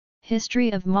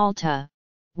History of Malta,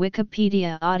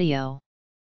 Wikipedia audio.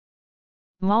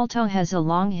 Malta has a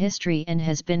long history and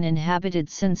has been inhabited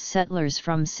since settlers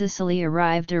from Sicily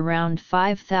arrived around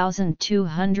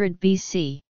 5200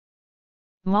 BC.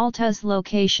 Malta's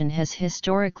location has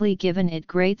historically given it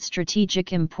great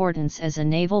strategic importance as a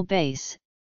naval base,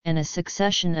 and a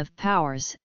succession of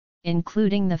powers,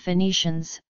 including the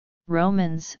Phoenicians,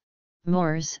 Romans,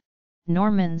 Moors,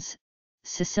 Normans,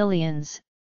 Sicilians,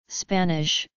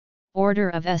 Spanish, Order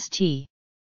of St.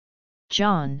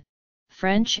 John,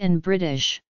 French and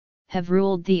British, have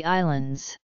ruled the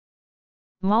islands.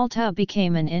 Malta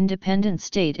became an independent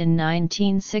state in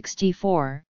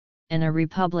 1964, and a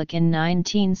republic in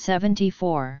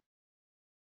 1974.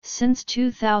 Since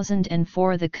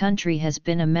 2004 the country has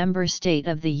been a member state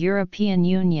of the European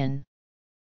Union.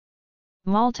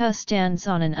 Malta stands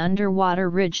on an underwater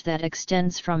ridge that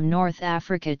extends from North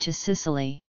Africa to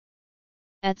Sicily.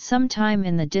 At some time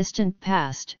in the distant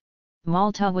past,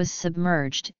 Malta was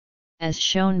submerged, as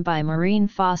shown by marine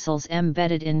fossils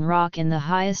embedded in rock in the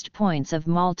highest points of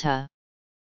Malta.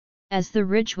 As the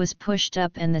ridge was pushed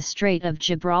up and the Strait of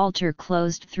Gibraltar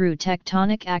closed through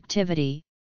tectonic activity,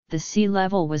 the sea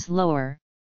level was lower,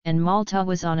 and Malta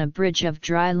was on a bridge of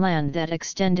dry land that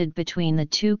extended between the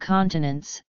two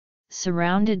continents,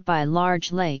 surrounded by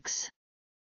large lakes.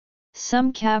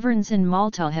 Some caverns in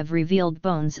Malta have revealed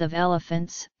bones of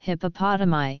elephants,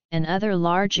 hippopotami, and other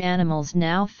large animals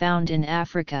now found in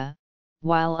Africa,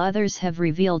 while others have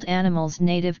revealed animals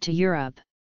native to Europe.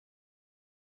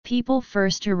 People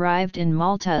first arrived in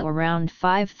Malta around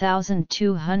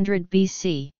 5200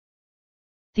 BC.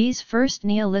 These first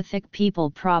Neolithic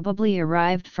people probably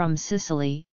arrived from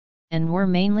Sicily, and were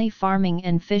mainly farming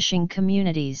and fishing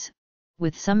communities,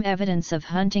 with some evidence of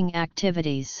hunting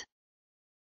activities.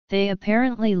 They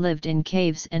apparently lived in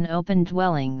caves and open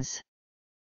dwellings.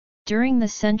 During the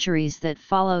centuries that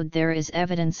followed there is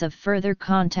evidence of further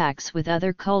contacts with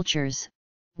other cultures,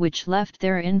 which left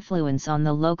their influence on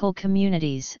the local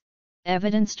communities,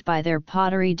 evidenced by their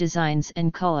pottery designs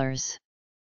and colors.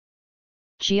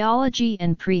 Geology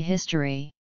and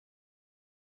prehistory.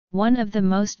 One of the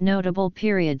most notable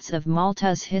periods of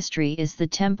Malta's history is the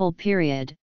Temple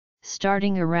period,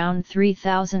 starting around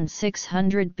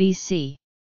 3600 BC.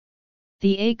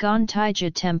 The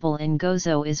Agontija Temple in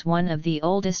Gozo is one of the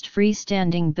oldest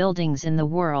freestanding buildings in the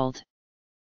world.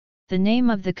 The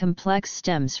name of the complex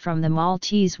stems from the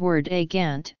Maltese word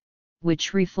agant,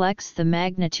 which reflects the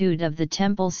magnitude of the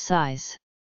temple's size.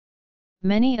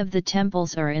 Many of the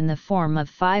temples are in the form of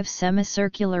 5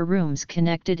 semicircular rooms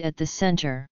connected at the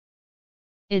center.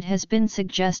 It has been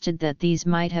suggested that these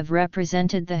might have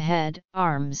represented the head,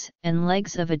 arms, and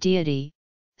legs of a deity,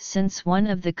 since one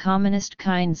of the commonest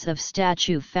kinds of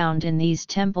statue found in these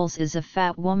temples is a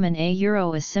fat woman,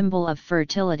 a symbol of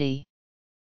fertility.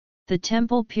 The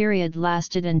temple period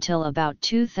lasted until about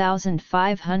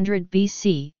 2500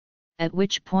 BC, at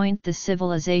which point the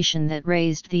civilization that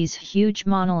raised these huge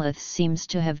monoliths seems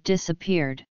to have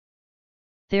disappeared.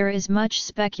 There is much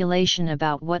speculation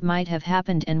about what might have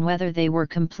happened and whether they were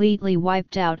completely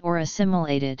wiped out or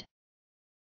assimilated.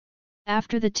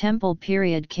 After the Temple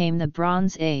period came the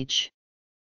Bronze Age.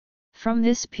 From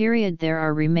this period there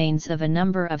are remains of a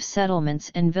number of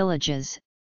settlements and villages,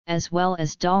 as well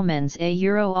as dolmens,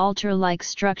 altar-like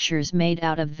structures made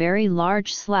out of very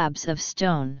large slabs of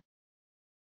stone.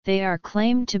 They are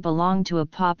claimed to belong to a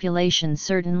population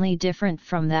certainly different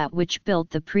from that which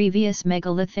built the previous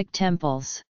megalithic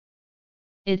temples.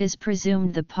 It is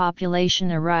presumed the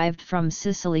population arrived from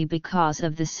Sicily because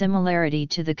of the similarity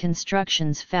to the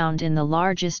constructions found in the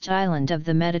largest island of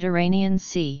the Mediterranean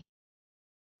Sea.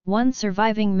 One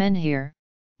surviving menhir,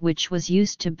 which was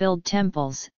used to build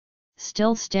temples,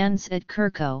 still stands at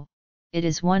Kirko. It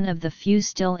is one of the few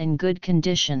still in good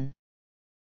condition.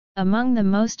 Among the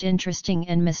most interesting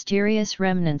and mysterious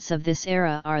remnants of this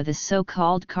era are the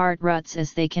so-called cart ruts,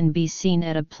 as they can be seen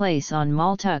at a place on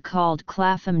Malta called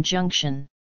Clapham Junction.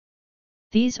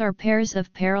 These are pairs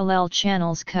of parallel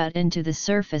channels cut into the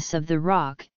surface of the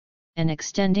rock, and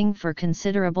extending for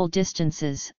considerable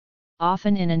distances,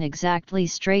 often in an exactly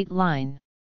straight line.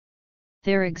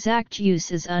 Their exact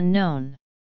use is unknown.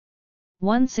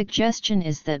 One suggestion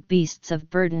is that beasts of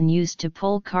burden used to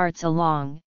pull carts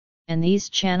along, and these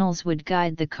channels would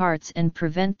guide the carts and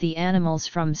prevent the animals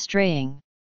from straying.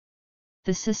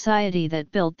 The society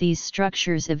that built these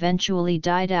structures eventually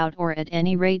died out or at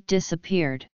any rate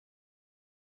disappeared.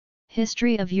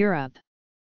 History of Europe.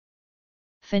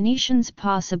 Phoenicians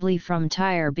possibly from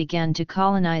Tyre began to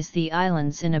colonize the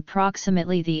islands in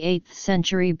approximately the 8th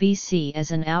century BC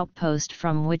as an outpost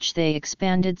from which they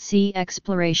expanded sea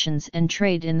explorations and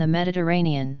trade in the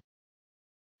Mediterranean.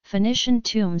 Phoenician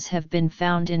tombs have been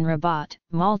found in Rabat,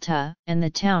 Malta, and the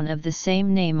town of the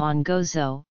same name on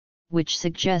Gozo, which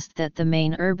suggest that the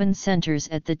main urban centers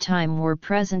at the time were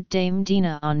present-day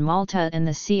Mdina on Malta and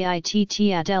the Citt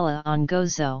Adela on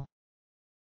Gozo.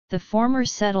 The former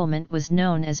settlement was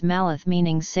known as Malath,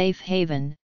 meaning safe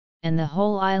haven, and the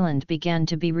whole island began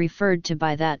to be referred to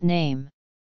by that name.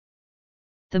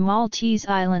 The Maltese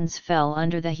islands fell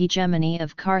under the hegemony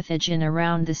of Carthage in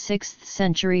around the 6th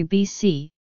century BC,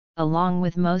 along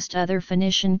with most other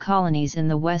Phoenician colonies in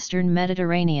the western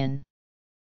Mediterranean.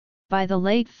 By the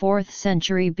late 4th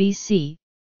century BC,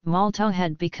 Malta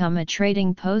had become a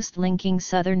trading post linking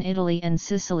southern Italy and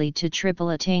Sicily to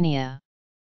Tripolitania.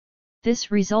 This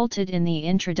resulted in the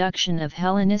introduction of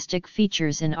Hellenistic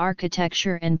features in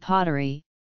architecture and pottery,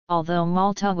 although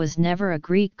Malta was never a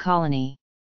Greek colony.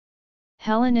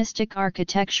 Hellenistic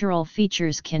architectural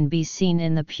features can be seen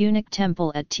in the Punic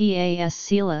temple at Tas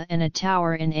Sila and a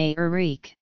tower in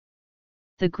Arik.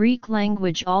 The Greek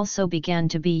language also began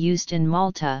to be used in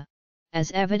Malta,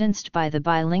 as evidenced by the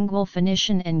bilingual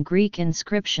Phoenician and Greek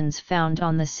inscriptions found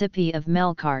on the Cippi of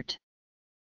Melkart.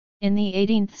 In the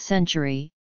 18th century,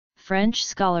 French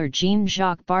scholar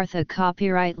Jean-Jacques Bartha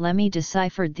copyright Lemmy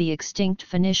deciphered the extinct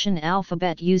Phoenician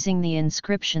alphabet using the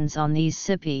inscriptions on these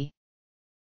Cippi.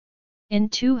 In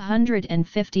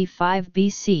 255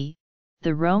 BC,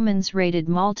 the Romans raided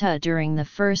Malta during the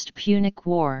First Punic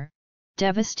War,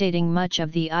 devastating much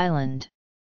of the island.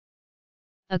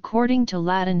 According to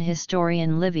Latin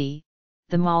historian Livy,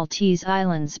 the Maltese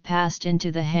islands passed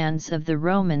into the hands of the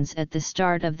Romans at the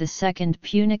start of the Second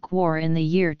Punic War in the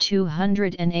year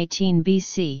 218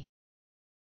 BC.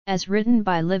 As written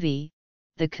by Livy,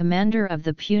 the commander of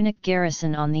the Punic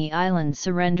garrison on the island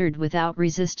surrendered without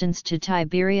resistance to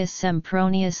Tiberius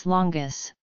Sempronius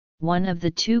Longus, one of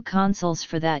the two consuls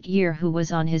for that year who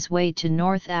was on his way to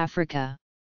North Africa.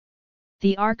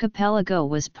 The archipelago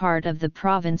was part of the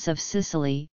province of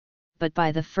Sicily, but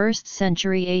by the 1st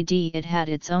century AD it had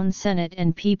its own Senate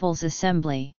and People's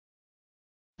Assembly.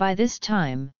 By this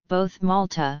time, both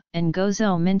Malta and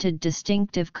Gozo minted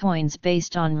distinctive coins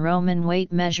based on Roman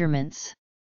weight measurements.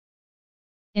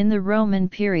 In the Roman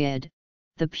period,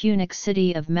 the Punic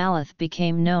city of Malath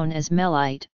became known as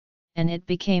Melite, and it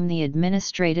became the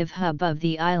administrative hub of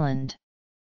the island.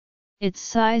 Its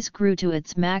size grew to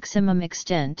its maximum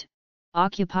extent,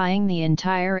 occupying the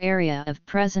entire area of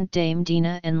present-day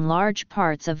Mdina and large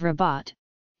parts of Rabat,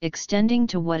 extending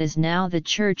to what is now the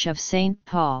Church of St.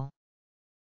 Paul.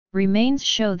 Remains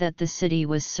show that the city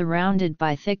was surrounded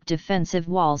by thick defensive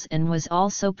walls and was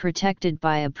also protected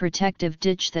by a protective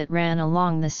ditch that ran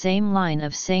along the same line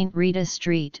of St. Rita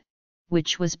Street,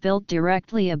 which was built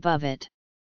directly above it.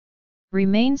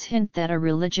 Remains hint that a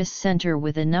religious center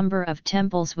with a number of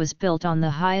temples was built on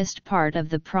the highest part of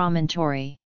the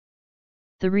promontory.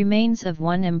 The remains of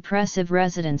one impressive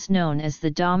residence known as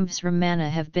the Domus Romana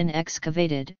have been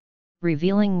excavated,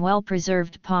 revealing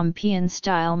well-preserved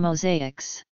Pompeian-style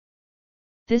mosaics.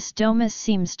 This domus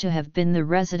seems to have been the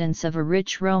residence of a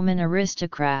rich Roman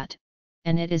aristocrat,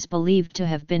 and it is believed to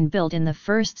have been built in the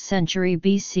 1st century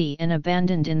BC and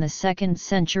abandoned in the 2nd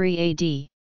century AD.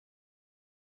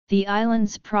 The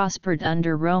islands prospered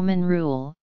under Roman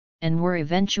rule, and were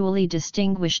eventually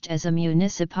distinguished as a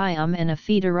municipium and a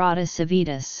foederata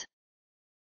civitas.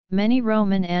 Many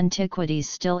Roman antiquities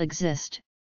still exist,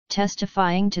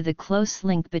 testifying to the close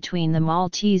link between the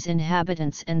Maltese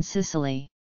inhabitants and Sicily.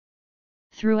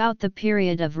 Throughout the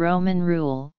period of Roman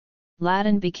rule,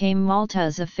 Latin became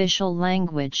Malta's official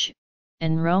language,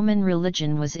 and Roman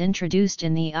religion was introduced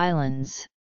in the islands.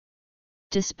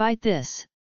 Despite this,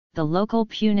 the local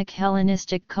Punic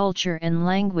Hellenistic culture and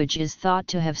language is thought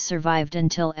to have survived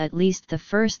until at least the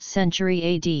 1st century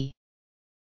AD.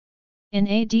 In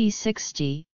AD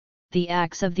 60, the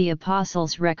Acts of the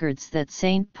Apostles records that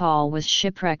St. Paul was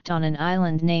shipwrecked on an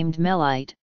island named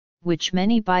Melite, which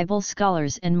many Bible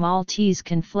scholars and Maltese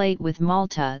conflate with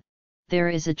Malta. There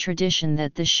is a tradition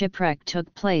that the shipwreck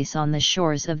took place on the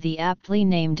shores of the aptly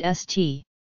named St.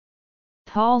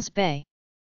 Paul's Bay.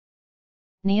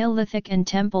 Neolithic and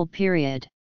Temple period.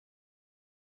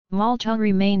 Malta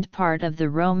remained part of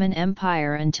the Roman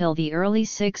Empire until the early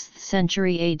 6th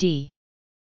century AD.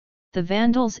 The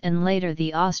Vandals and later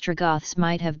the Ostrogoths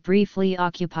might have briefly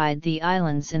occupied the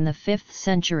islands in the 5th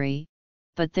century,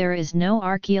 but there is no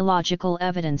archaeological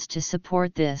evidence to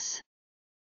support this.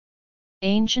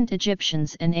 Ancient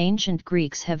Egyptians and ancient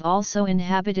Greeks have also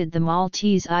inhabited the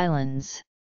Maltese islands.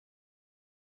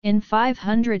 In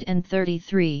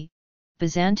 533,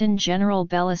 Byzantine general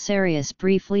Belisarius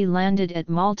briefly landed at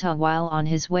Malta while on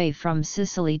his way from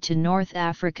Sicily to North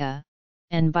Africa,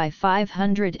 and by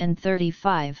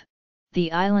 535,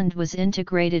 the island was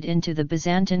integrated into the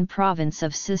Byzantine province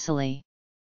of Sicily.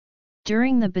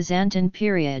 During the Byzantine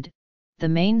period, the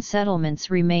main settlements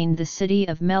remained the city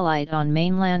of Melite on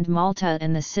mainland Malta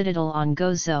and the citadel on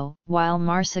Gozo, while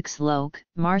Marsaxlok,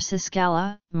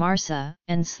 Marsascala, Marsa,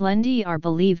 and Slendi are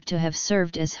believed to have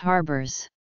served as harbours.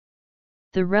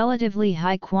 The relatively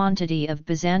high quantity of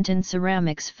Byzantine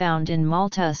ceramics found in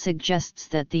Malta suggests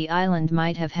that the island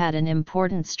might have had an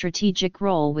important strategic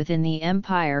role within the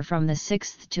empire from the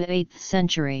 6th to 8th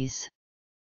centuries.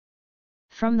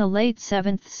 From the late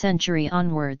 7th century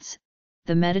onwards,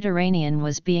 the Mediterranean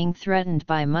was being threatened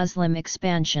by Muslim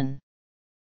expansion.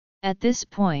 At this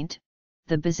point,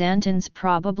 the Byzantines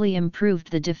probably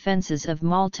improved the defences of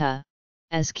Malta,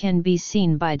 as can be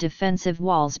seen by defensive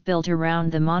walls built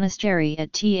around the monastery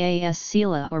at Tas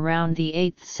Sila around the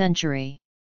 8th century.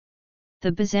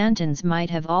 The Byzantines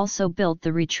might have also built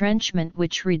the retrenchment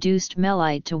which reduced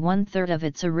Melite to 1/3 of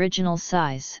its original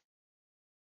size.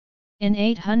 In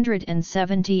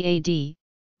 870 AD,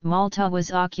 Malta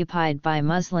was occupied by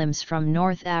Muslims from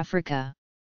North Africa.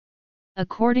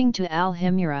 According to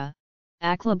Al-Himyara,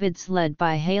 Achlabids led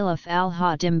by Halif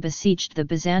al-Hatim besieged the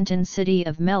Byzantine city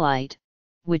of Melite,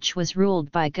 which was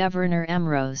ruled by Governor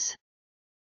Amrose.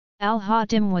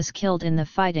 Al-Hatim was killed in the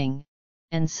fighting,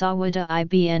 and Sawada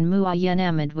ibn Muayyan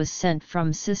Ahmad was sent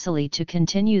from Sicily to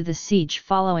continue the siege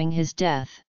following his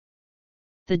death.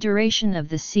 The duration of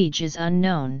the siege is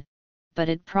unknown, but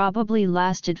it probably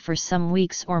lasted for some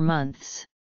weeks or months.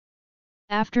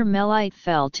 After Melite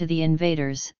fell to the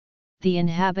invaders, the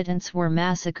inhabitants were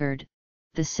massacred,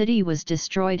 the city was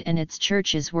destroyed and its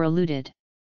churches were looted.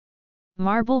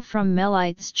 Marble from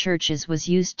Melite's churches was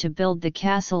used to build the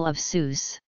castle of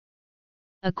Sousse.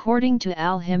 According to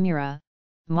Al-Himyara,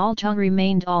 Malta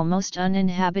remained almost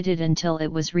uninhabited until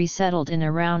it was resettled in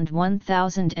around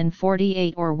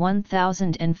 1048 or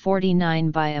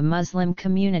 1049 by a Muslim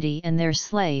community and their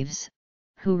slaves,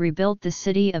 who rebuilt the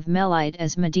city of Melite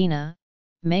as Medina,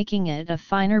 making it a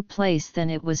finer place than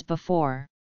it was before.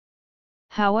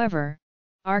 However,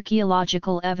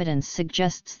 archaeological evidence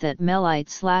suggests that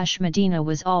Melite/Medina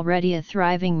was already a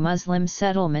thriving Muslim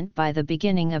settlement by the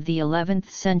beginning of the 11th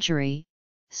century,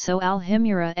 so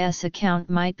Al-Himyara's account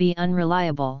might be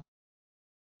unreliable.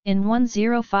 In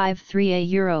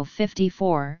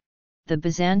 1053 the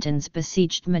Byzantines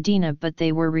besieged Medina, but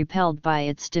they were repelled by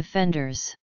its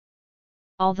defenders.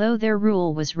 Although their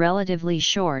rule was relatively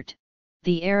short,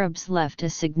 the Arabs left a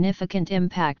significant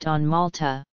impact on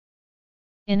Malta.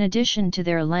 In addition to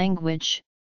their language,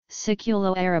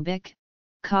 Siculo-Arabic,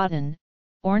 cotton,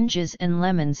 oranges and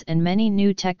lemons and many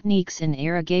new techniques in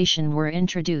irrigation were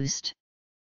introduced.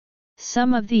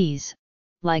 Some of these,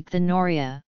 like the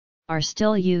noria, are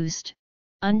still used,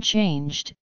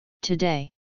 unchanged,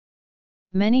 today.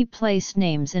 Many place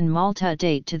names in Malta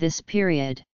date to this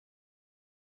period.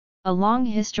 A long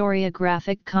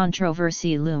historiographic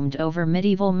controversy loomed over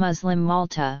medieval Muslim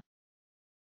Malta.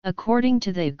 According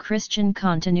to the Christian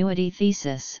continuity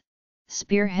thesis,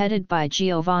 spearheaded by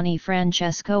Giovanni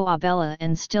Francesco Abella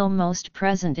and still most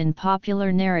present in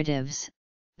popular narratives,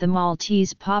 the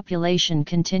Maltese population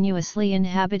continuously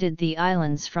inhabited the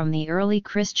islands from the early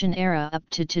Christian era up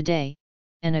to today,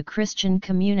 and a Christian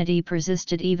community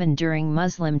persisted even during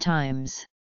Muslim times.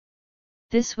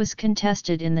 This was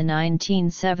contested in the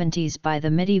 1970s by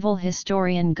the medieval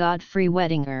historian Godfrey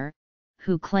Wettinger,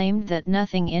 who claimed that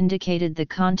nothing indicated the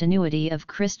continuity of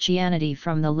Christianity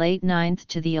from the late 9th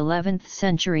to the 11th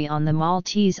century on the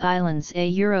Maltese islands.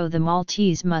 The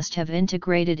Maltese must have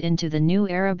integrated into the new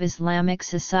Arab Islamic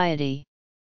society.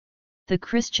 The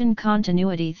Christian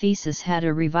continuity thesis had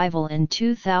a revival in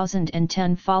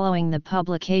 2010 following the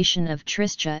publication of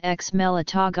Tristia ex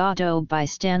Melitagato by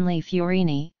Stanley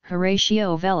Fiorini,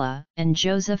 Horatio Vella, and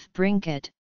Joseph Brinket,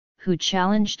 who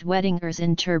challenged Wettinger's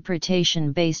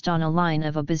interpretation based on a line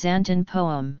of a Byzantine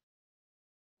poem.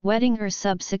 Wettinger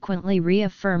subsequently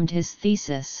reaffirmed his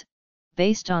thesis,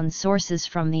 based on sources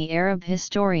from the Arab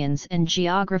historians and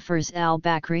geographers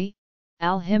al-Bakri,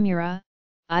 al-Himyara,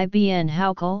 Ibn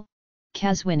Hawqal,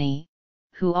 Kazwini,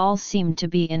 who all seemed to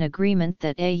be in agreement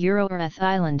that the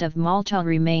island of Malta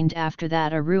remained after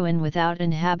that a ruin without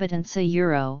inhabitants,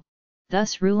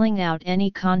 thus ruling out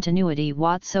any continuity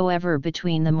whatsoever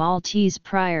between the Maltese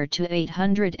prior to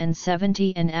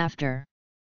 870 and after.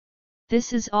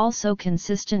 This is also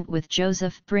consistent with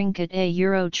Joseph Brinket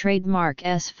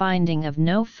trademark's finding of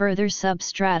no further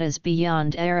substratas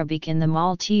beyond Arabic in the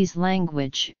Maltese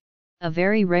language, a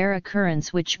very rare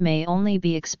occurrence which may only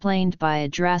be explained by a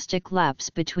drastic lapse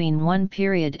between one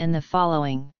period and the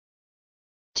following.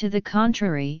 To the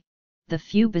contrary, the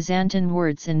few Byzantine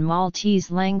words in Maltese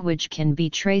language can be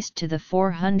traced to the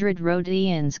 400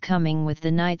 Rhodians coming with the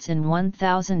Knights in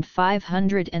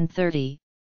 1530,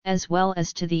 as well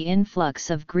as to the influx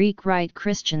of Greek Rite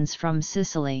Christians from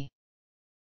Sicily.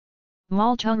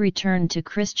 Malta returned to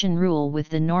Christian rule with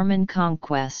the Norman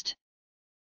conquest.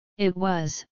 It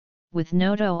was, with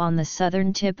Noto on the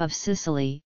southern tip of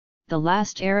Sicily, the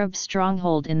last Arab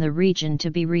stronghold in the region to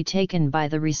be retaken by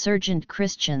the resurgent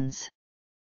Christians.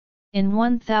 In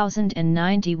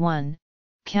 1091,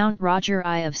 Count Roger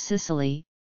I of Sicily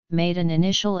made an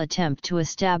initial attempt to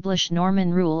establish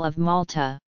Norman rule of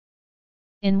Malta.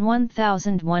 In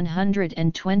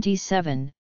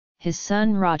 1127, his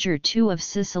son Roger II of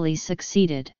Sicily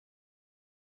succeeded.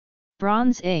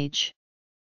 Bronze Age.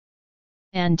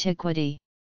 Antiquity.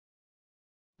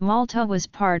 Malta was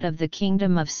part of the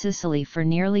Kingdom of Sicily for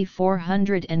nearly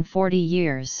 440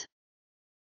 years.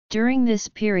 During this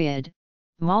period,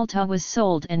 Malta was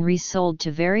sold and resold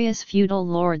to various feudal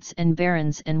lords and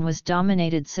barons and was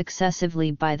dominated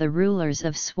successively by the rulers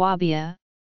of Swabia,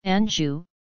 Anjou,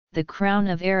 the Crown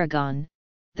of Aragon,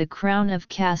 the Crown of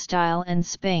Castile and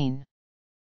Spain.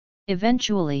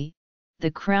 Eventually,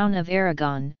 the Crown of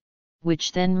Aragon,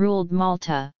 which then ruled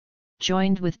Malta,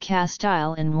 joined with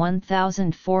Castile in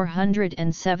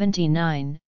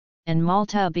 1479, and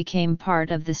Malta became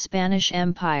part of the Spanish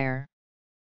Empire.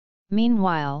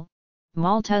 Meanwhile,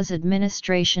 Malta's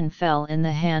administration fell in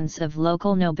the hands of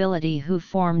local nobility who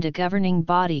formed a governing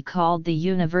body called the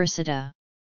Università.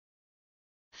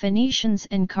 Phoenicians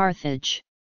and Carthage.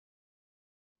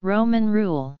 Roman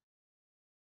rule.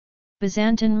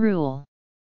 Byzantine rule.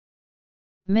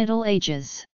 Middle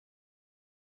Ages.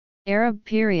 Arab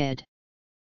period.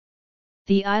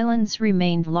 The islands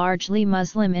remained largely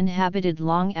Muslim inhabited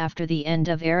long after the end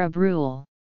of Arab rule.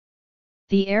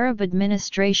 The Arab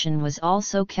administration was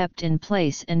also kept in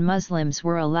place and Muslims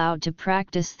were allowed to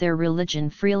practice their religion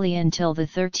freely until the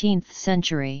 13th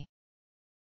century.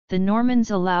 The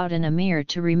Normans allowed an emir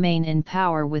to remain in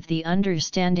power with the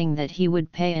understanding that he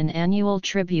would pay an annual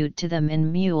tribute to them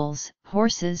in mules,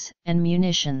 horses, and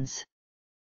munitions.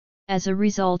 As a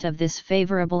result of this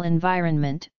favorable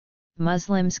environment,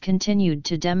 Muslims continued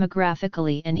to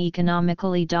demographically and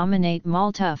economically dominate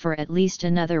Malta for at least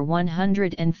another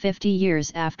 150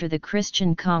 years after the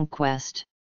Christian conquest.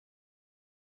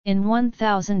 In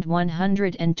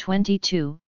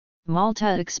 1122,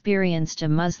 Malta experienced a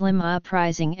Muslim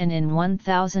uprising and in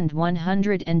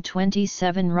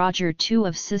 1127 Roger II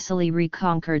of Sicily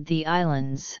reconquered the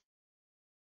islands.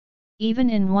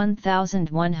 Even in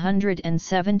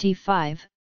 1175,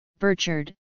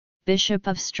 Burchard, Bishop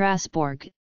of Strasbourg,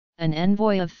 an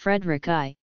envoy of Frederick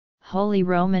I, Holy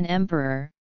Roman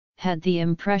Emperor, had the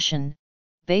impression,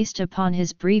 based upon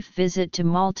his brief visit to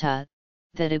Malta,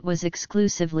 that it was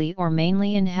exclusively or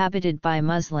mainly inhabited by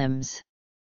Muslims.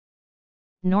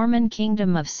 Norman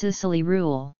Kingdom of Sicily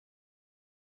rule.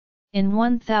 In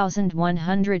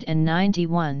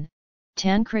 1191,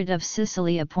 Tancred of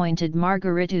Sicily appointed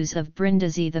Margaritus of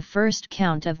Brindisi the first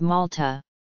Count of Malta.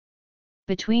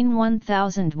 Between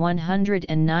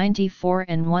 1194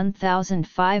 and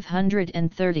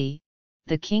 1530,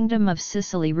 the Kingdom of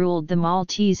Sicily ruled the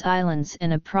Maltese islands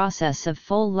and a process of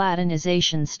full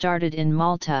Latinization started in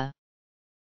Malta.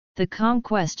 The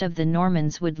conquest of the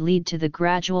Normans would lead to the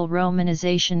gradual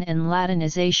Romanization and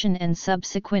Latinization and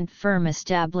subsequent firm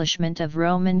establishment of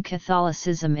Roman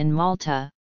Catholicism in Malta,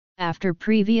 after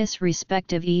previous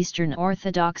respective Eastern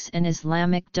Orthodox and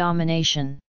Islamic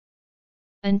domination.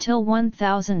 Until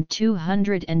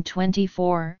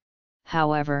 1224,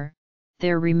 however,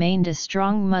 there remained a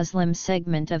strong Muslim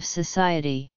segment of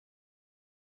society.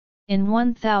 In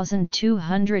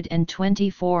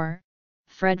 1224,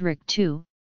 Frederick II,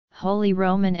 Holy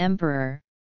Roman Emperor,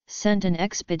 sent an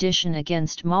expedition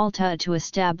against Malta to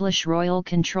establish royal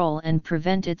control and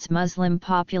prevent its Muslim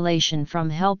population from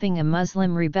helping a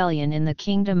Muslim rebellion in the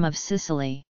Kingdom of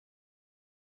Sicily.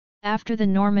 After the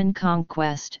Norman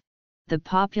conquest, the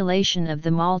population of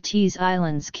the Maltese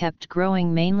islands kept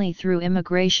growing mainly through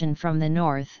immigration from the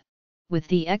north, with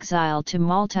the exile to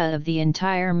Malta of the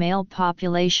entire male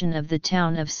population of the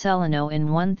town of Celano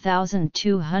in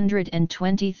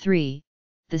 1223,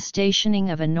 the stationing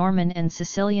of a Norman and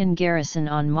Sicilian garrison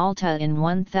on Malta in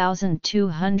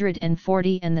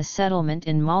 1240 and the settlement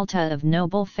in Malta of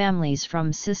noble families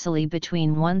from Sicily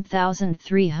between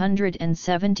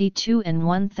 1372 and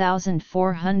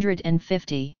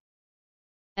 1450.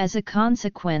 As a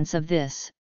consequence of this,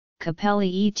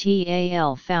 Capelli et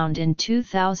al. Found in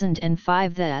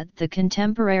 2005 that the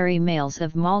contemporary males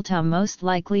of Malta most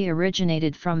likely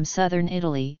originated from southern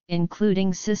Italy,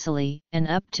 including Sicily, and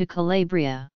up to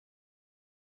Calabria.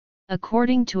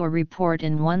 According to a report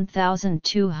in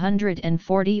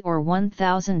 1240 or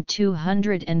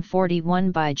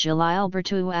 1241 by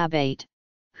Gilalberto Abate,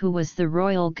 who was the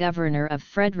royal governor of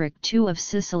Frederick II of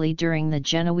Sicily during the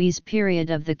Genoese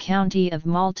period of the county of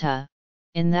Malta,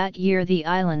 in that year the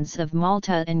islands of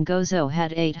Malta and Gozo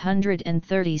had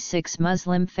 836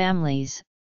 Muslim families,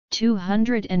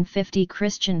 250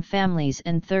 Christian families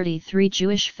and 33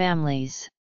 Jewish families.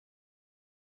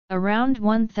 Around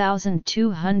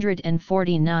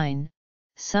 1249,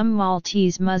 some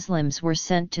Maltese Muslims were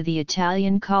sent to the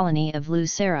Italian colony of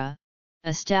Lucera,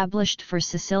 established for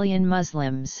Sicilian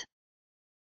Muslims.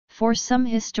 For some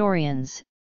historians,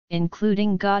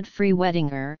 including Godfrey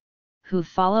Wettinger, who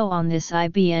follow on this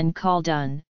Ibn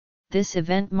Khaldun, this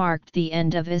event marked the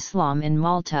end of Islam in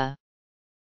Malta.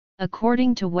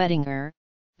 According to Wettinger,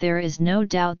 there is no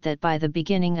doubt that by the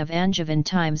beginning of Angevin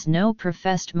times no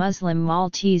professed Muslim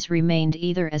Maltese remained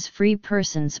either as free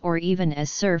persons or even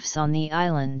as serfs on the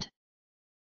island.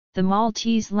 The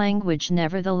Maltese language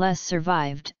nevertheless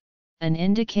survived, an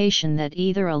indication that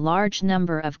either a large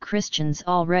number of Christians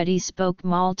already spoke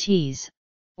Maltese,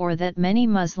 or that many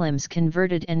Muslims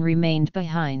converted and remained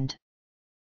behind.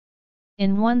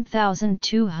 In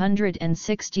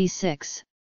 1266,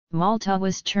 Malta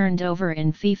was turned over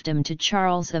in fiefdom to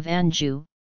Charles of Anjou,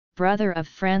 brother of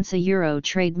France Euro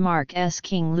trademark's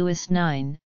King Louis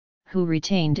IX, who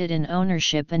retained it in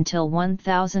ownership until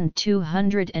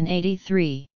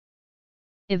 1283.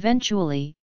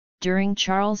 Eventually, during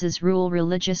Charles's rule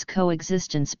religious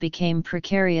coexistence became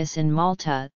precarious in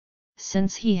Malta,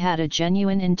 since he had a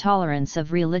genuine intolerance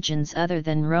of religions other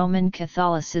than Roman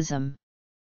Catholicism.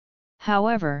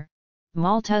 However,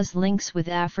 Malta's links with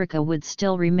Africa would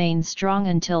still remain strong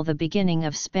until the beginning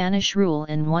of Spanish rule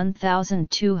in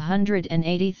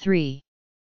 1283.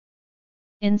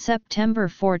 In September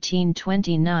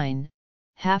 1429,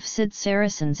 Hafsid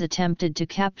Saracens attempted to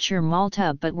capture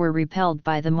Malta but were repelled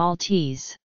by the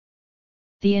Maltese.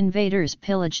 The invaders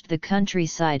pillaged the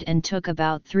countryside and took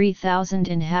about 3,000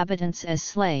 inhabitants as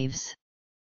slaves.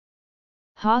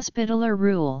 Hospitaller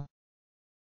rule.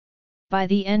 By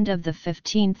the end of the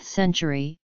 15th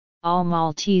century, all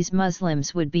Maltese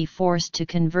Muslims would be forced to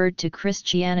convert to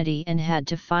Christianity and had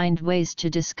to find ways to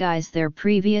disguise their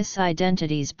previous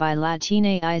identities by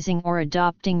Latinizing or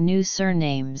adopting new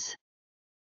surnames.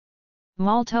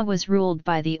 Malta was ruled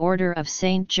by the Order of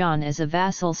St. John as a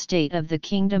vassal state of the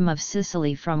Kingdom of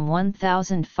Sicily from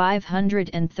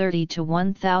 1530 to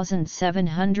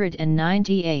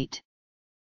 1798.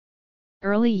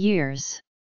 Early years.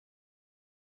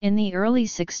 In the early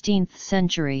 16th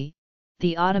century,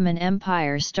 the Ottoman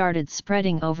Empire started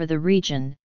spreading over the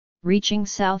region, reaching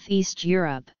southeast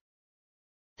Europe.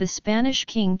 The Spanish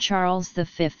King Charles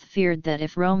V feared that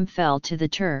if Rome fell to the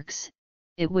Turks,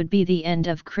 it would be the end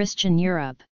of Christian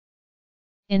Europe.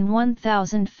 In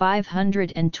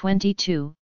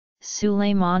 1522,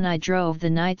 Suleiman I drove the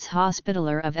Knights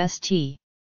Hospitaller of St.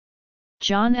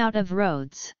 John out of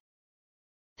Rhodes.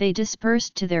 They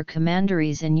dispersed to their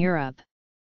commanderies in Europe.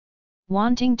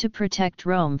 Wanting to protect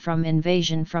Rome from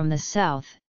invasion from the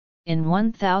south, in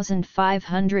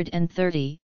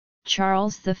 1530,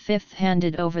 Charles V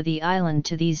handed over the island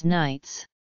to these knights.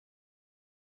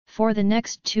 For the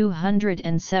next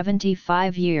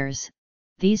 275 years,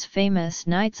 these famous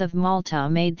Knights of Malta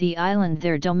made the island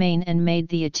their domain and made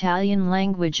the Italian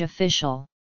language official.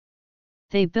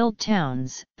 They built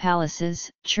towns,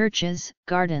 palaces, churches,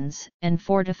 gardens, and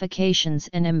fortifications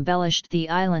and embellished the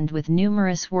island with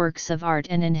numerous works of art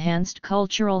and enhanced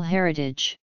cultural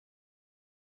heritage.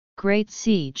 Great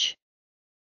Siege.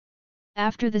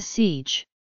 After the siege,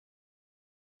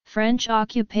 French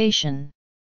occupation.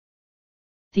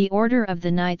 The Order of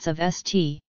the Knights of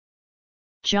St.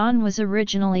 John was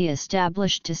originally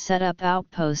established to set up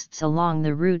outposts along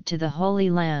the route to the Holy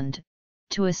Land,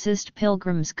 to assist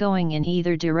pilgrims going in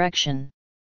either direction.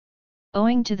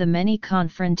 Owing to the many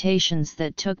confrontations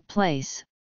that took place,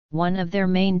 one of their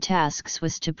main tasks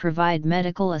was to provide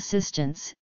medical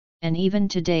assistance, and even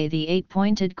today the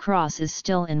eight-pointed cross is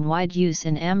still in wide use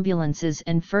in ambulances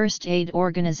and first aid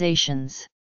organizations.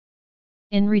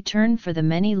 In return for the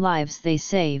many lives they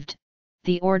saved,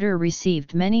 the order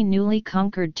received many newly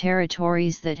conquered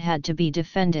territories that had to be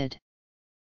defended.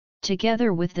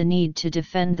 Together with the need to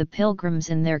defend the pilgrims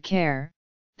in their care,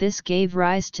 this gave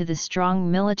rise to the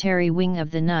strong military wing of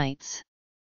the Knights.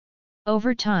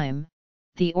 Over time,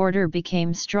 the order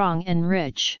became strong and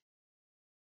rich.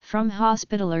 From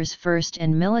Hospitallers first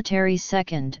and military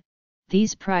second,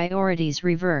 these priorities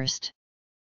reversed.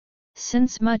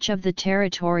 Since much of the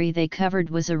territory they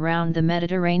covered was around the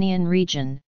Mediterranean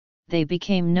region, they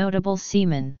became notable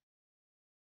seamen.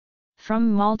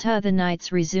 From Malta the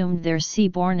knights resumed their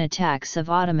seaborne attacks of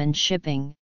Ottoman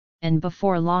shipping, and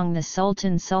before long the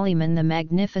Sultan Suleiman the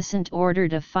Magnificent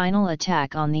ordered a final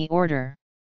attack on the order.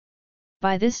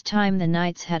 By this time the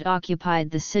knights had occupied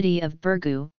the city of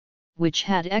Birgu, which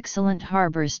had excellent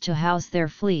harbours to house their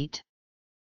fleet.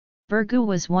 Birgu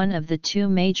was one of the two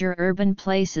major urban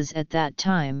places at that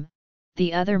time,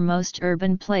 the other most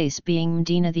urban place being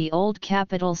Mdina, the old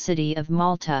capital city of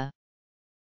Malta.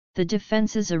 The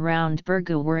defences around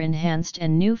Birgu were enhanced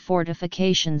and new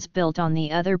fortifications built on the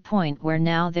other point where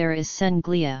now there is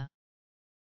Senglia.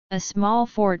 A small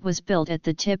fort was built at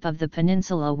the tip of the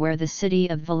peninsula where the city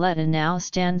of Valletta now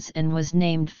stands and was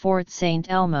named Fort St.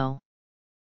 Elmo.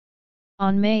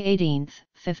 On May 18,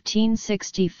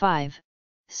 1565,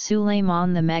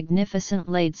 Suleiman the Magnificent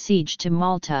laid siege to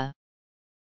Malta.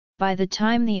 By the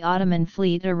time the Ottoman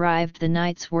fleet arrived the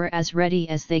knights were as ready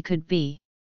as they could be.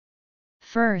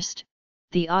 First,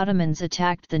 the Ottomans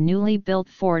attacked the newly built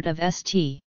fort of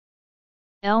St.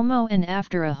 Elmo, and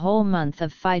after a whole month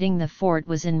of fighting the fort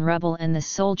was in rubble and the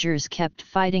soldiers kept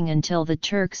fighting until the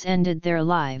Turks ended their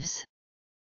lives.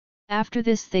 After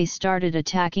this they started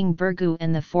attacking Birgu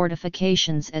and the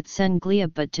fortifications at Senglia,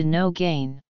 but to no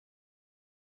gain.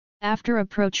 After a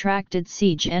protracted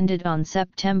siege ended on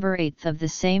September 8 of the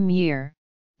same year,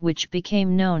 which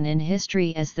became known in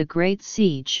history as the Great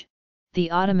Siege, the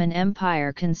Ottoman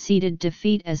Empire conceded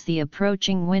defeat as the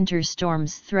approaching winter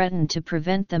storms threatened to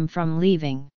prevent them from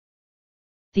leaving.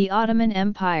 The Ottoman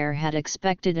Empire had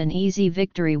expected an easy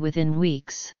victory within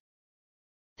weeks.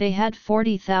 They had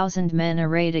 40,000 men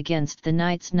arrayed against the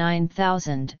knights'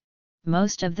 9,000,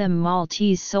 most of them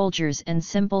Maltese soldiers and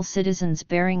simple citizens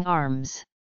bearing arms.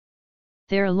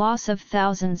 Their loss of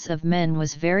thousands of men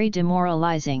was very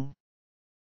demoralizing.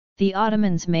 The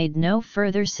Ottomans made no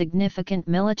further significant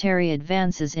military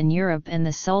advances in Europe and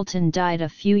the Sultan died a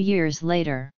few years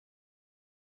later.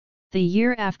 The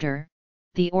year after,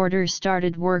 the order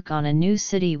started work on a new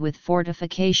city with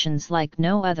fortifications like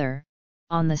no other,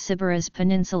 on the Sybaris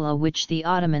Peninsula, which the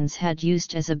Ottomans had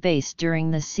used as a base during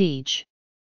the siege.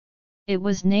 It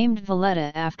was named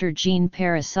Valletta after Jean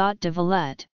Parasat de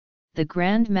Vallette, the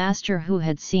Grand Master who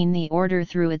had seen the order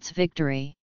through its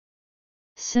victory.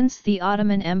 Since the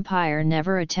Ottoman Empire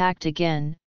never attacked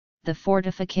again, the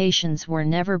fortifications were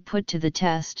never put to the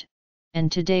test, and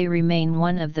today remain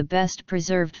one of the best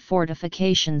preserved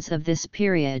fortifications of this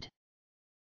period.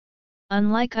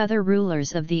 Unlike other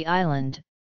rulers of the island,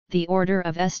 the Order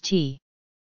of St.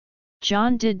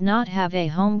 John did not have a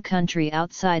home country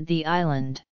outside the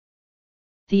island.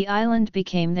 The island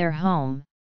became their home,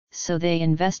 so they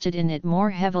invested in it more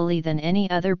heavily than any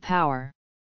other power.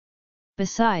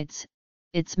 Besides,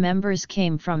 its members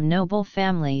came from noble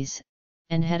families,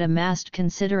 and had amassed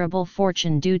considerable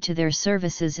fortune due to their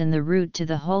services in the route to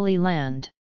the Holy Land.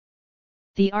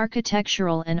 The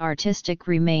architectural and artistic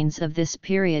remains of this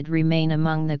period remain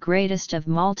among the greatest of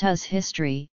Malta's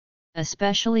history,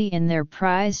 especially in their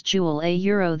prize jewel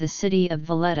the city of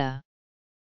Valletta.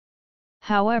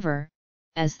 However,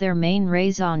 as their main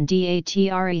raison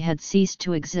d'être had ceased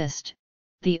to exist,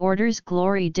 the order's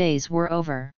glory days were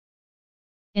over.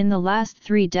 In the last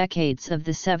 3 decades of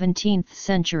the 17th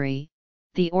century,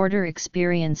 the order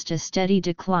experienced a steady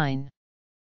decline.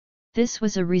 This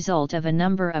was a result of a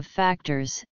number of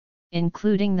factors,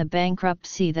 including the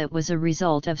bankruptcy that was a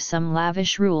result of some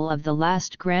lavish rule of the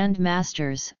last Grand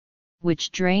Masters,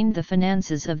 which drained the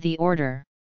finances of the order.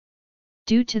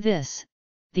 Due to this,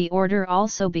 the order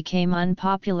also became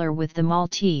unpopular with the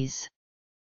Maltese.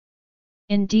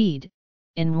 Indeed,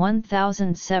 in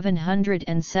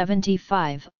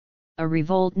 1775, a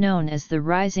revolt known as the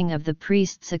Rising of the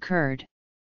Priests occurred.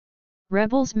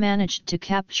 Rebels managed to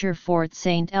capture Fort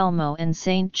St. Elmo and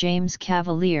St. James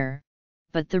Cavalier,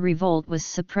 but the revolt was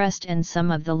suppressed and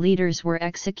some of the leaders were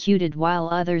executed while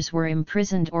others were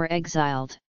imprisoned or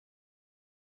exiled.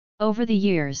 Over the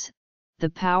years, the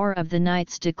power of the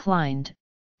knights declined.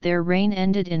 Their reign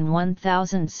ended in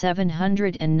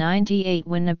 1798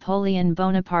 when Napoleon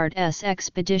Bonaparte's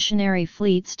expeditionary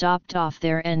fleet stopped off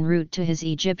their en route to his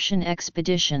Egyptian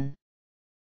expedition.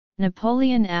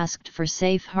 Napoleon asked for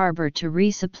safe harbor to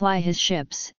resupply his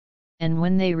ships, and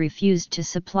when they refused to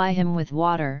supply him with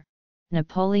water,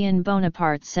 Napoleon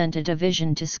Bonaparte sent a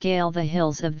division to scale the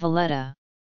hills of Valletta.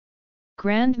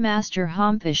 Grand Master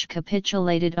Hompesch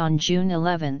capitulated on June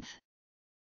 11.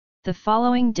 The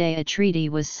following day a treaty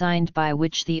was signed by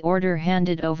which the order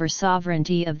handed over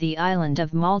sovereignty of the island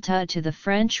of Malta to the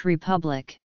French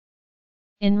Republic.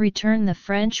 In return the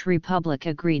French Republic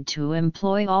agreed to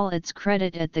employ all its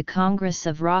credit at the Congress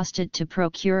of Rastatt to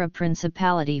procure a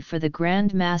principality for the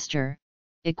Grand Master,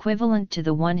 equivalent to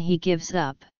the one he gives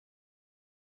up.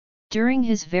 During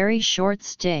his very short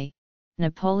stay,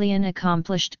 Napoleon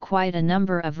accomplished quite a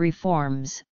number of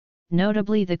reforms,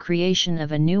 notably the creation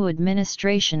of a new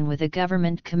administration with a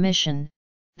government commission,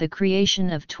 the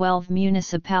creation of 12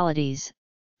 municipalities,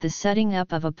 the setting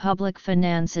up of a public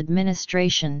finance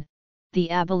administration, the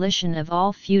abolition of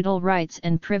all feudal rights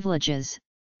and privileges,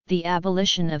 the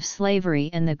abolition of slavery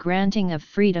and the granting of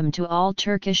freedom to all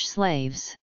Turkish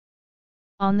slaves.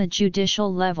 On the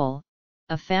judicial level,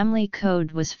 a family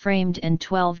code was framed and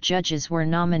 12 judges were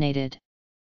nominated.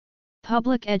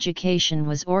 Public education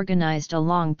was organized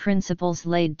along principles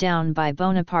laid down by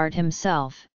Bonaparte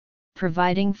himself,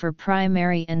 providing for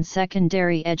primary and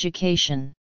secondary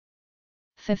education.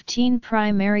 15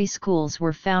 primary schools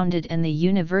were founded and the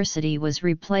university was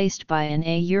replaced by an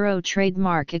Euro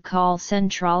trademark École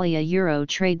Centralia Euro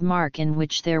trademark in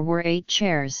which there were 8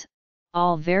 chairs,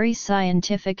 all very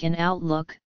scientific in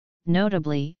outlook,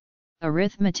 notably,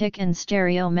 arithmetic and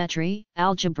stereometry,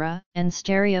 algebra and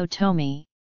stereotomy,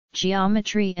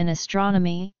 geometry and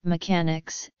astronomy,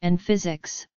 mechanics and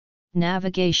physics,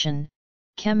 navigation,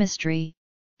 chemistry,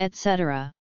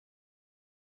 etc.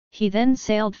 He then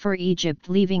sailed for Egypt,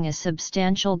 leaving a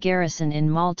substantial garrison in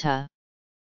Malta.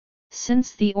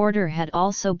 Since the order had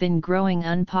also been growing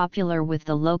unpopular with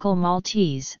the local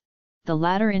Maltese, the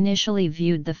latter initially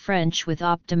viewed the French with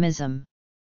optimism.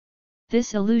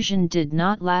 This illusion did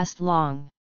not last long.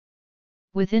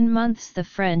 Within months the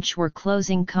French were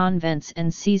closing convents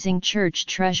and seizing church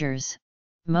treasures,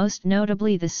 most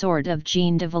notably the sword of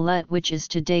Jean de Valette, which is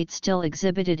to date still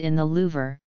exhibited in the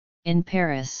Louvre, in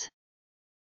Paris.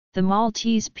 The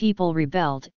Maltese people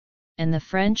rebelled, and the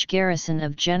French garrison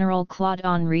of General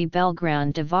Claude-Henri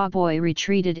Belgrand de Vaubois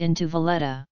retreated into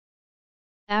Valletta.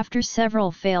 After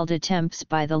several failed attempts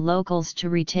by the locals to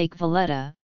retake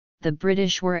Valletta, the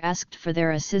British were asked for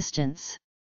their assistance.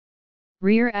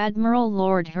 Rear Admiral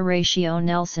Lord Horatio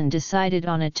Nelson decided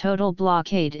on a total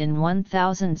blockade in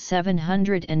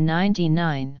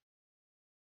 1799.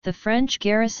 The French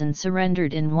garrison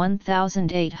surrendered in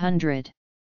 1800.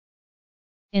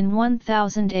 In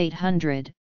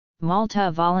 1800,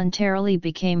 Malta voluntarily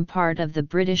became part of the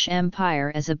British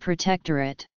Empire as a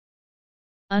protectorate.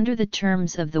 Under the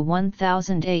terms of the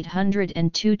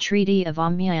 1802 Treaty of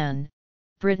Amiens,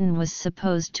 Britain was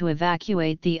supposed to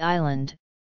evacuate the island,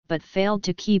 but failed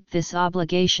to keep this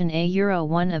obligation.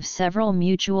 One of several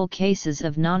mutual cases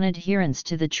of non-adherence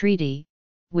to the treaty,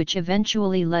 which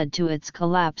eventually led to its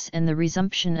collapse and the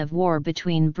resumption of war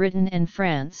between Britain and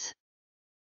France.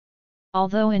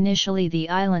 Although initially the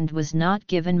island was not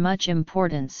given much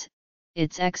importance,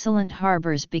 its excellent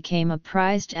harbours became a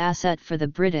prized asset for the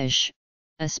British,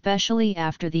 especially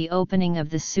after the opening of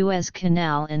the Suez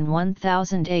Canal in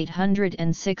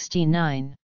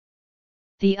 1869.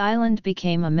 The island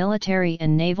became a military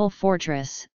and naval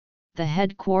fortress, the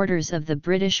headquarters of the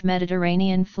British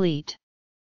Mediterranean Fleet.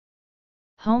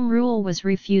 Home rule was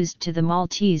refused to the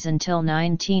Maltese until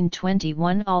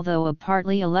 1921, although a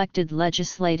partly elected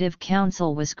legislative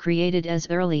council was created as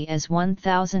early as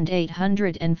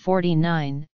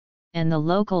 1849, and the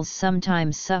locals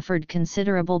sometimes suffered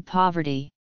considerable poverty.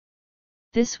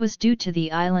 This was due to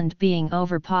the island being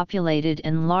overpopulated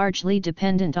and largely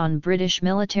dependent on British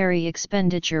military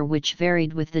expenditure, which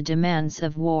varied with the demands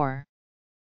of war.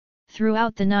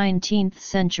 Throughout the 19th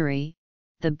century,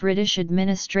 the British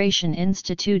administration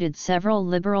instituted several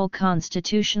liberal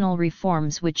constitutional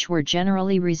reforms which were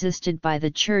generally resisted by the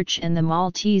Church and the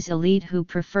Maltese elite, who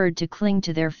preferred to cling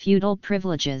to their feudal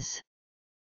privileges.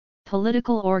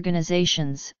 Political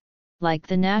organizations, like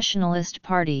the Nationalist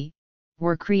Party,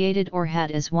 were created or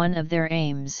had as one of their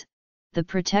aims, the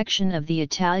protection of the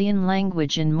Italian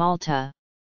language in Malta.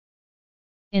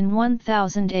 In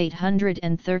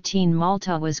 1813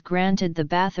 Malta was granted the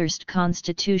Bathurst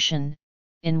Constitution.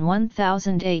 In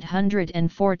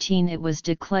 1814 it was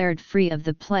declared free of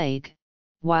the plague,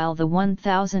 while the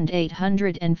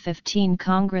 1815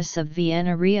 Congress of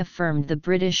Vienna reaffirmed the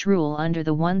British rule under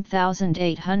the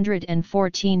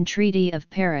 1814 Treaty of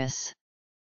Paris.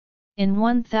 In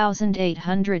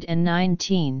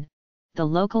 1819, the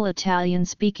local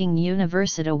Italian-speaking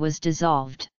Università was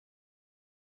dissolved.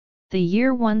 The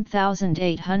year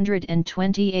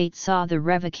 1828 saw the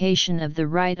revocation of the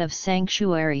right of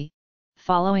sanctuary,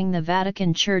 following the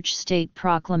Vatican Church-State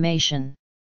proclamation.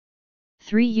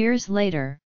 3 years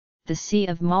later, the See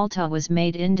of Malta was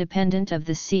made independent of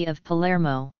the See of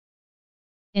Palermo.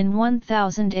 In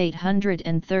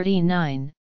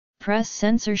 1839, press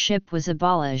censorship was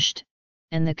abolished,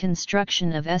 and the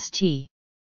construction of St.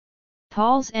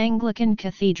 Paul's Anglican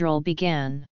Cathedral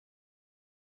began.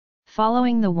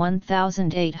 Following the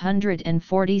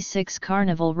 1846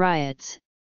 Carnival riots,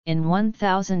 in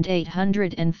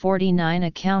 1849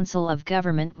 a council of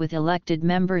government with elected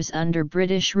members under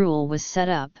British rule was set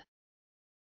up.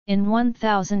 In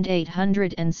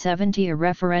 1870 a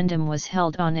referendum was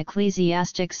held on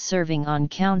ecclesiastics serving on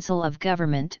council of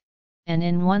government, and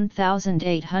in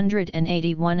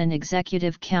 1881 an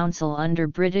executive council under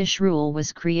British rule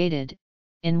was created.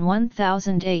 In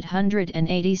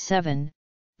 1887,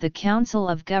 the Council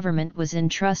of Government was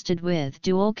entrusted with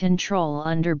dual control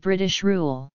under British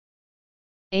rule.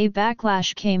 A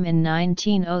backlash came in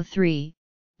 1903,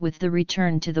 with the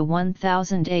return to the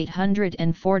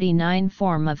 1849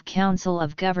 form of Council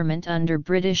of Government under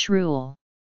British rule.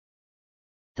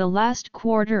 The last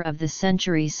quarter of the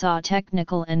century saw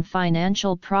technical and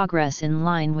financial progress in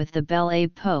line with the Belle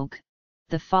Époque.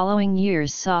 The following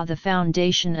years saw the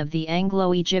foundation of the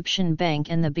Anglo-Egyptian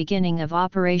Bank and the beginning of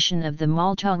operation of the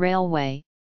Malta Railway.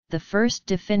 The first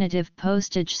definitive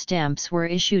postage stamps were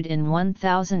issued in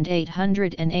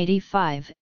 1885,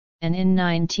 and in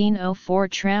 1904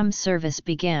 tram service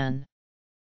began.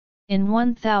 In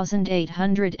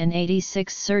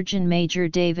 1886 Surgeon Major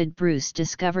David Bruce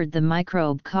discovered the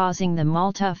microbe causing the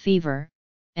Malta fever,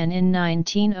 and in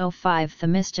 1905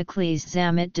 Themistocles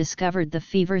Zammit discovered the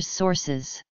fever's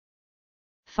sources.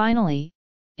 Finally,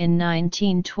 in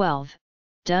 1912,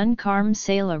 Duncombe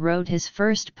Sala wrote his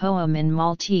first poem in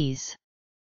Maltese.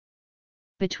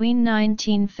 Between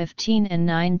 1915 and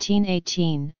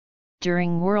 1918,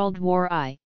 during World War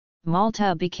I,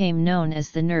 Malta became known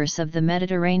as the nurse of the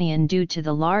Mediterranean due to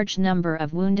the large number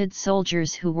of wounded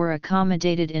soldiers who were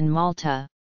accommodated in Malta.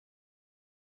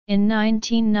 In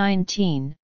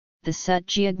 1919, the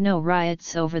Sutjeagno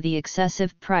riots over the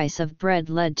excessive price of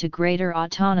bread led to greater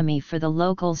autonomy for the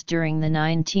locals during the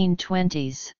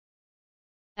 1920s.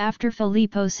 After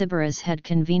Filippo Sibaras had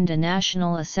convened a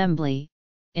National Assembly,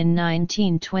 in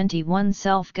 1921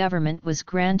 self-government was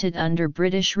granted under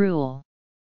British rule.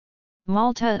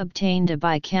 Malta obtained a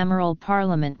bicameral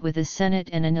parliament with a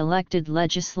Senate and an elected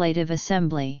Legislative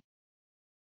Assembly.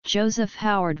 Joseph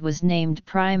Howard was named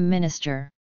Prime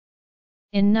Minister.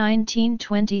 In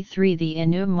 1923 the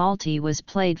Inu Malti was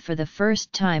played for the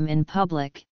first time in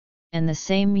public, and the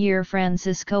same year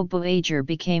Francisco Boager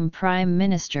became Prime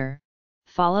Minister,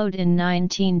 followed in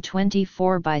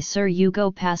 1924 by Sir Hugo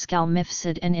Pascal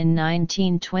Mifsud and in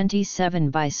 1927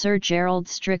 by Sir Gerald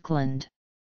Strickland.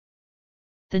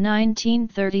 The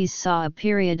 1930s saw a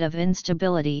period of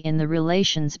instability in the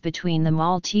relations between the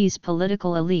Maltese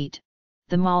political elite,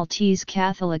 the Maltese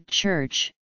Catholic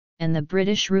Church, and the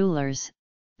British rulers.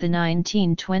 The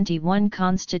 1921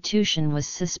 constitution was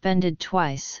suspended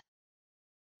twice.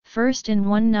 First in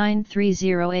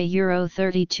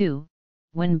 1930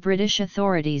 when British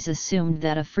authorities assumed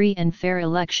that a free and fair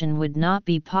election would not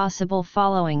be possible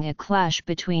following a clash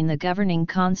between the governing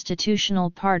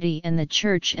Constitutional Party and the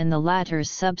Church and the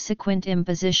latter's subsequent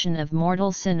imposition of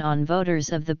mortal sin on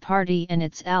voters of the party and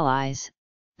its allies,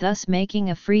 thus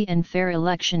making a free and fair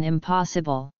election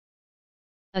impossible.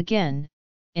 Again,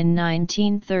 in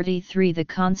 1933 the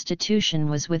constitution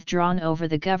was withdrawn over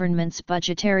the government's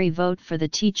budgetary vote for the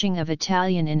teaching of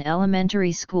Italian in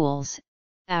elementary schools,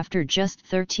 after just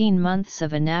 13 months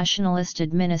of a nationalist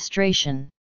administration.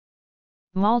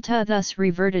 Malta thus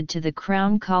reverted to the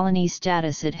Crown colony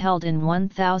status it held in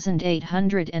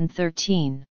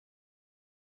 1813.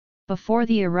 Before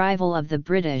the arrival of the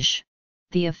British,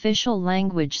 the official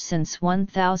language since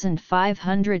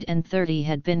 1530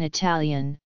 had been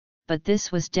Italian, but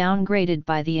this was downgraded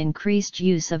by the increased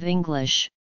use of English.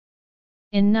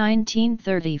 In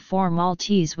 1934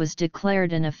 Maltese was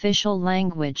declared an official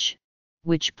language,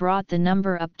 which brought the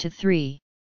number up to 3.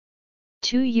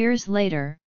 2 years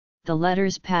later, the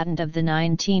letters patent of the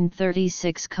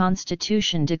 1936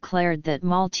 Constitution declared that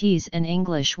Maltese and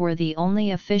English were the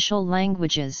only official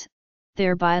languages,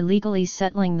 thereby legally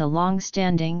settling the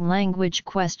long-standing language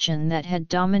question that had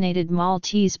dominated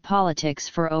Maltese politics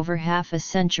for over half a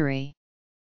century.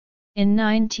 In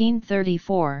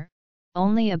 1934,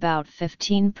 only about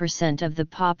 15% of the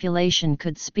population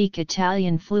could speak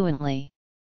Italian fluently.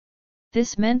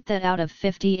 This meant that out of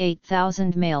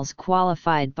 58,000 males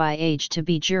qualified by age to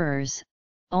be jurors,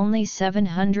 only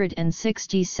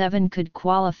 767 could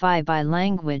qualify by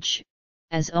language,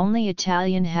 as only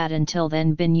Italian had until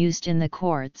then been used in the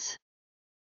courts.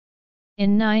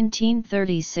 In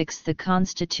 1936 the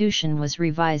Constitution was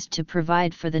revised to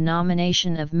provide for the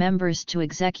nomination of members to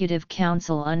Executive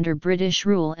Council under British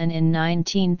rule and in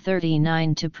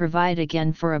 1939 to provide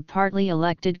again for a partly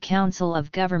elected Council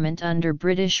of Government under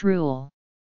British rule.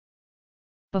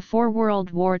 Before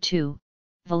World War II,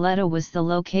 Valletta was the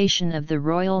location of the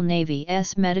Royal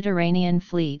Navy's Mediterranean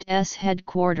Fleet's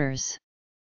headquarters.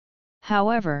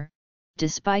 However,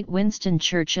 despite Winston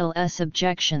Churchill's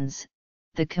objections,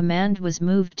 the command was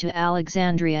moved to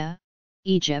Alexandria,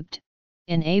 Egypt,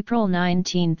 in April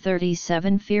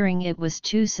 1937, fearing it was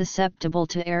too susceptible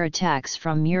to air attacks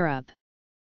from Europe.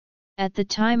 At the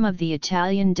time of the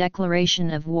Italian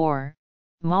declaration of war,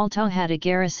 Malta had a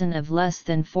garrison of less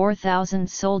than 4,000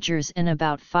 soldiers and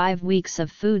about 5 weeks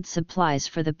of food supplies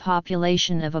for the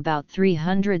population of about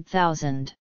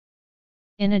 300,000.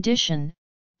 In addition,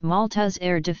 Malta's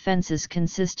air defences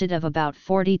consisted of about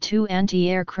 42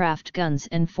 anti-aircraft guns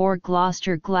and 4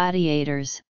 Gloucester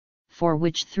Gladiators, for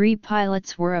which 3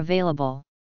 pilots were available.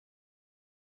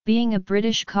 Being a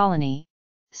British colony,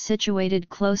 situated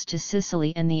close to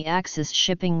Sicily and the Axis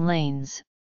shipping lanes,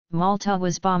 Malta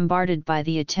was bombarded by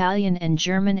the Italian and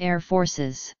German air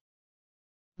forces.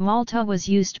 Malta was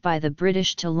used by the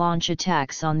British to launch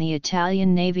attacks on the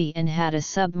Italian Navy and had a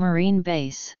submarine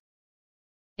base.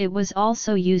 It was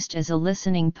also used as a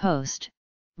listening post,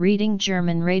 reading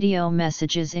German radio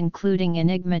messages including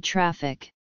Enigma traffic.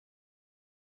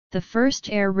 The first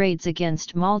air raids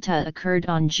against Malta occurred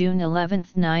on June 11,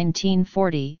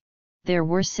 1940, there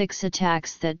were 6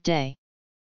 attacks that day.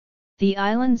 The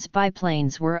island's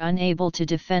biplanes were unable to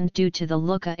defend due to the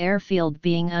Lucca airfield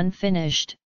being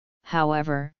unfinished,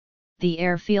 however, the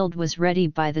airfield was ready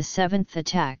by the 7th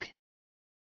attack.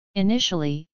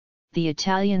 Initially, the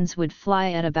Italians would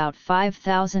fly at about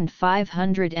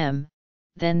 5,500 m,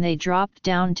 then they dropped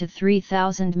down to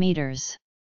 3,000 meters.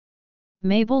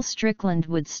 Mabel Strickland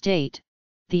would state,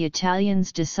 "The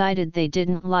Italians decided they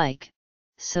didn't like,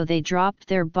 so they dropped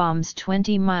their bombs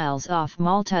 20 miles off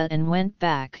Malta and went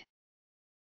back."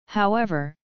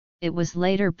 However, it was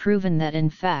later proven that in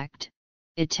fact,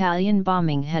 Italian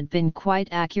bombing had been quite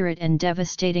accurate and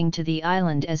devastating to the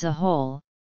island as a whole,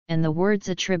 and the words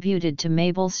attributed to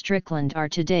Mabel Strickland are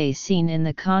today seen in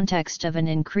the context of an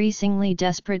increasingly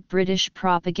desperate British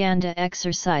propaganda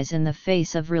exercise in the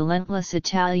face of relentless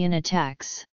Italian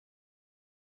attacks.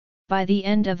 By the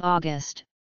end of August,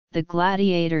 the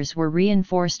Gladiators were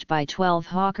reinforced by 12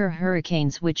 Hawker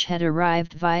Hurricanes which had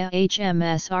arrived via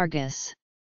HMS Argus.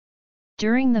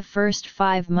 During the first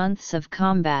 5 months of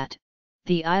combat,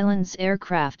 the island's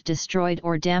aircraft destroyed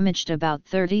or damaged about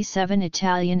 37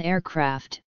 Italian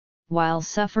aircraft, while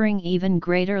suffering even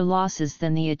greater losses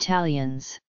than the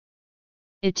Italians.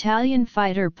 Italian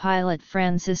fighter pilot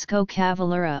Francisco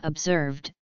Cavallera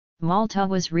observed, "Malta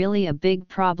was really a big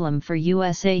problem for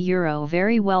USA Euro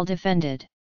very well defended."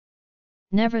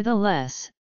 Nevertheless,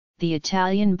 the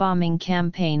Italian bombing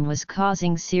campaign was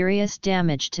causing serious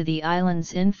damage to the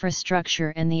island's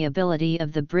infrastructure and the ability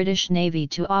of the British Navy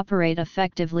to operate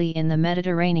effectively in the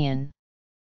Mediterranean.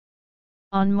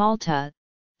 On Malta,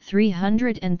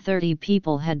 330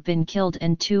 people had been killed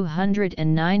and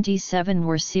 297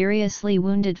 were seriously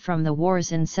wounded from the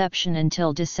war's inception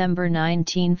until December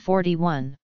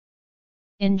 1941.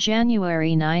 In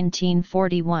January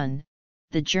 1941,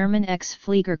 the German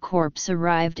Ex-Flieger Corps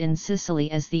arrived in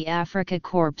Sicily as the Afrika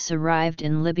Corps arrived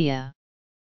in Libya.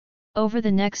 Over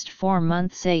the next 4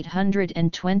 months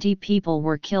 820 people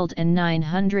were killed and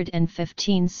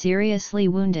 915 seriously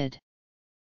wounded.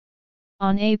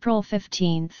 On April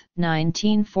 15,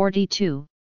 1942,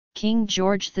 King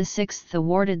George VI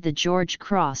awarded the George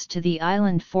Cross to the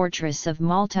island fortress of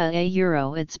Malta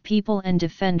its people and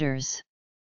defenders.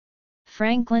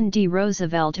 Franklin D.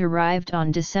 Roosevelt arrived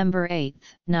on December 8,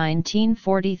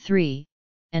 1943,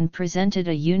 and presented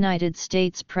a United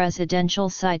States presidential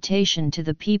citation to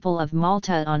the people of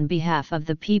Malta on behalf of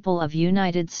the people of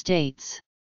United States.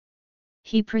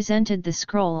 He presented the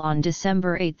scroll on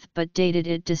December 8 but dated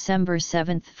it December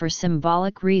 7 for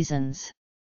symbolic reasons.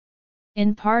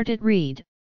 In part it read,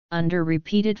 "Under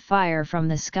repeated fire from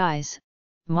the skies,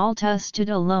 Malta stood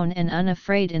alone and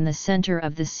unafraid in the center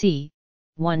of the sea,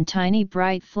 one tiny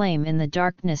bright flame in the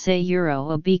darkness,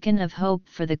 a beacon of hope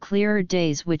for the clearer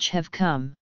days which have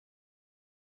come."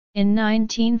 In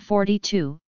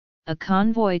 1942, a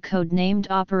convoy codenamed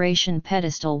Operation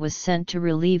Pedestal was sent to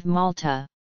relieve Malta.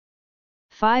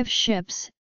 5 ships,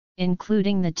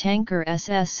 including the tanker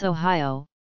SS Ohio,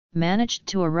 managed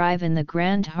to arrive in the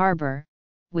Grand Harbor,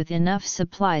 with enough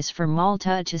supplies for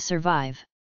Malta to survive.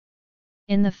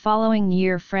 In the following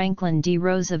year Franklin D.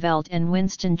 Roosevelt and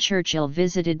Winston Churchill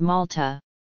visited Malta.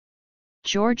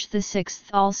 George VI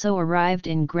also arrived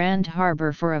in Grand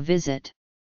Harbor for a visit.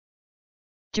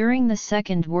 During the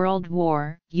Second World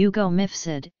War, Hugo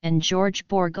Mifsud and George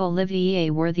Borg Olivier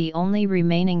were the only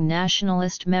remaining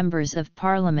nationalist members of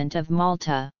Parliament of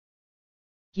Malta.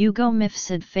 Hugo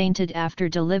Mifsud fainted after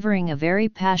delivering a very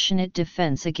passionate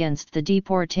defense against the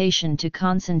deportation to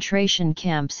concentration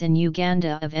camps in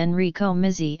Uganda of Enrico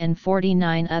Mizzi and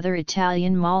 49 other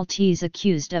Italian Maltese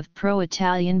accused of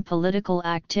pro-Italian political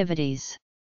activities.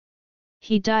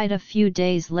 He died a few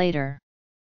days later.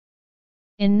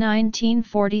 In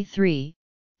 1943,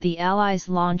 the Allies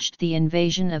launched the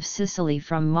invasion of Sicily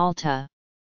from Malta.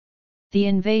 The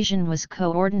invasion was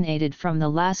coordinated from the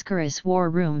Lascaris war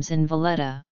rooms in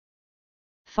Valletta.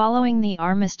 Following the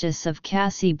armistice of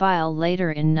Cassibile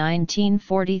later in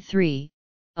 1943,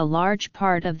 a large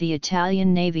part of the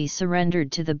Italian navy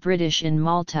surrendered to the British in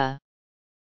Malta.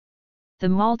 The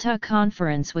Malta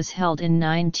Conference was held in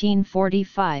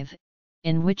 1945,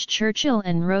 in which Churchill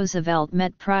and Roosevelt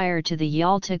met prior to the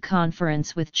Yalta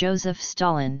Conference with Joseph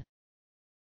Stalin.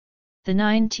 The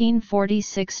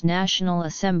 1946 National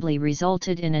Assembly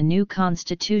resulted in a new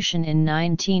constitution in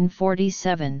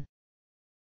 1947.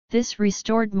 This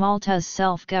restored Malta's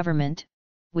self-government,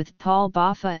 with Paul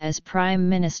Boffa as Prime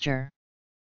Minister.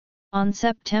 On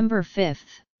September 5,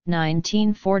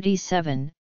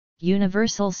 1947,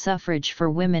 universal suffrage for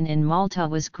women in Malta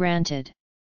was granted.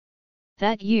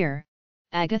 That year,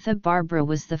 Agatha Barbara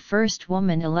was the first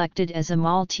woman elected as a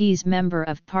Maltese Member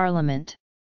of Parliament.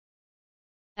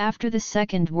 After the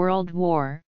Second World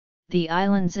War, the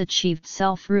islands achieved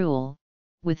self-rule,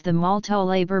 with the Malta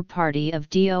Labour Party of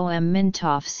Dom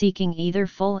Mintoff seeking either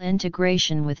full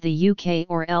integration with the UK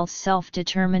or else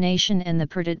self-determination, and the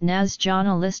Partit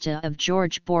Nacionalista of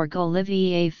George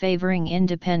Borg-Olivier favouring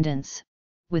independence,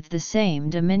 with the same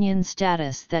dominion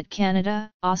status that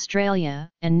Canada, Australia,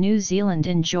 and New Zealand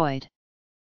enjoyed.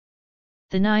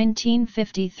 The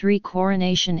 1953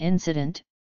 coronation incident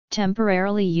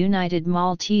temporarily united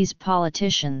Maltese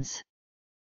politicians.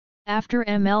 After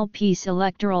MLP's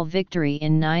electoral victory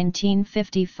in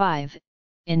 1955,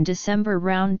 in December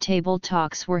round-table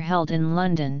talks were held in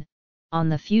London, on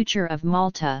the future of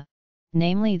Malta,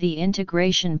 namely the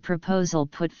integration proposal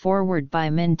put forward by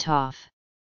Mintoff.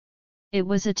 It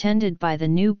was attended by the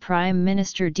new Prime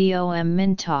Minister Dom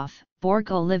Mintoff,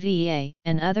 Borg-Olivier,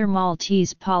 and other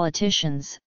Maltese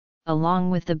politicians,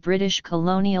 along with the British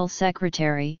Colonial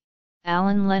Secretary,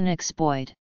 Alan Lennox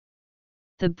Boyd.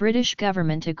 The British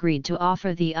government agreed to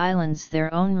offer the islands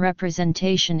their own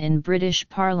representation in British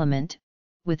Parliament,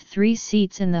 with 3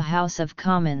 seats in the House of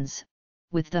Commons,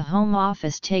 with the Home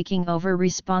Office taking over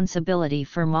responsibility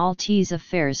for Maltese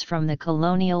affairs from the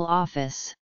Colonial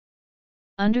Office.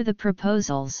 Under the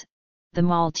proposals, the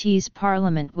Maltese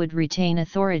Parliament would retain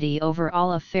authority over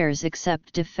all affairs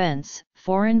except defence,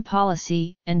 foreign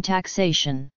policy, and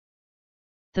taxation.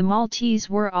 The Maltese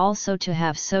were also to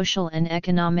have social and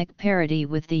economic parity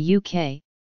with the UK,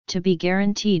 to be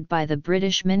guaranteed by the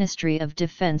British Ministry of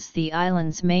Defence, the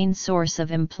island's main source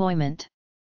of employment.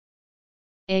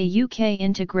 A UK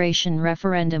integration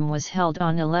referendum was held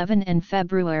on 11 and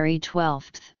February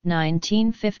 12,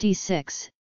 1956,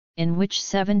 in which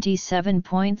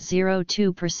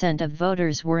 77.02% of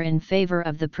voters were in favour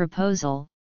of the proposal,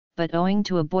 but owing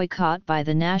to a boycott by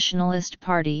the Nationalist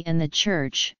Party and the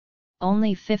Church,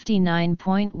 only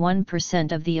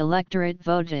 59.1% of the electorate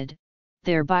voted,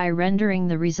 thereby rendering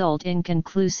the result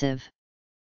inconclusive.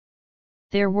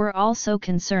 There were also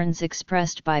concerns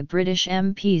expressed by British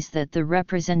MPs that the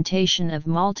representation of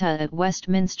Malta at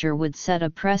Westminster would set a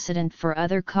precedent for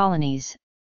other colonies,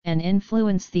 and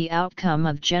influence the outcome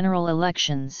of general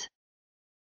elections.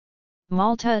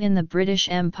 Malta in the British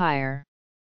Empire.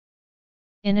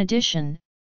 In addition,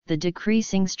 the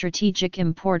decreasing strategic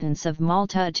importance of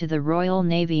Malta to the Royal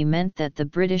Navy meant that the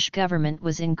British government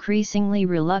was increasingly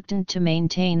reluctant to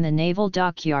maintain the naval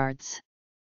dockyards.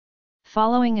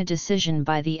 Following a decision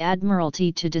by the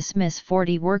Admiralty to dismiss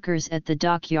 40 workers at the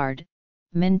dockyard,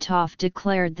 Mintoff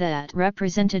declared that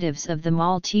representatives of the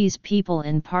Maltese people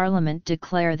in Parliament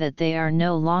declare that they are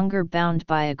no longer bound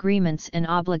by agreements and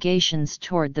obligations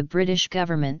toward the British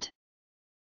government.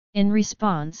 In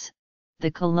response, the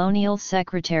Colonial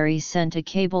Secretary sent a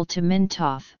cable to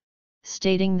Mintoff,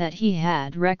 stating that he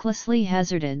had recklessly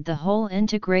hazarded the whole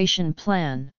integration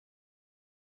plan.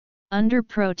 Under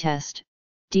protest,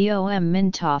 Dom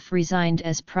Mintoff resigned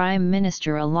as Prime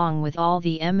Minister along with all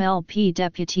the MLP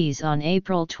deputies on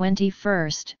April 21,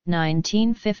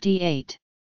 1958.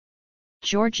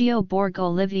 Giorgio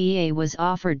Borg-Olivier was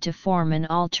offered to form an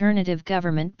alternative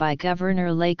government by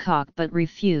Governor Laycock but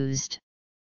refused.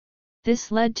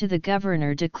 This led to the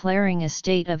governor declaring a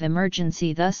state of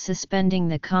emergency, thus suspending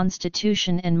the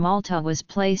constitution, and Malta was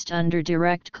placed under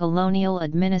direct colonial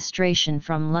administration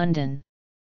from London.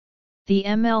 The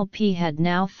MLP had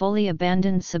now fully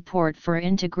abandoned support for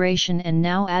integration and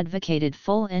now advocated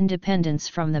full independence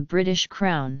from the British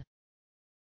Crown.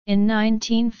 In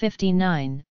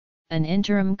 1959, an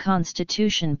interim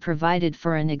constitution provided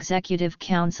for an executive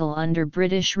council under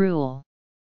British rule.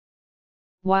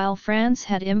 While France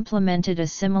had implemented a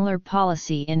similar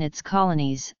policy in its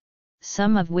colonies,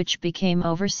 some of which became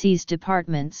overseas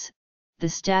departments, the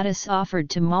status offered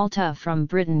to Malta from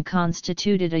Britain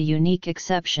constituted a unique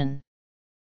exception.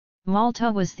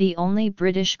 Malta was the only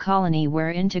British colony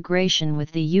where integration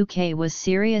with the UK was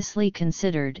seriously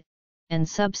considered, and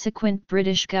subsequent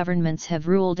British governments have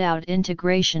ruled out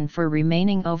integration for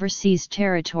remaining overseas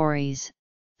territories,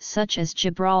 such as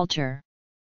Gibraltar.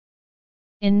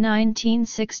 In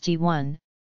 1961,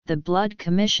 the Blood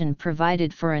Commission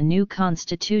provided for a new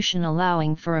constitution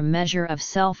allowing for a measure of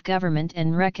self-government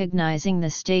and recognizing the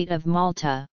state of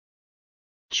Malta.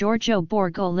 Giorgio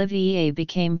Borg-Olivier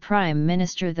became Prime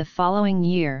Minister the following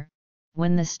year,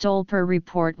 when the Stolper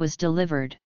Report was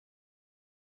delivered.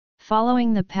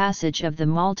 Following the passage of the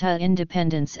Malta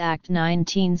Independence Act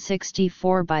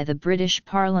 1964 by the British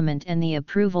Parliament and the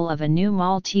approval of a new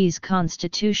Maltese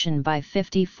constitution by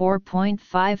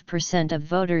 54.5% of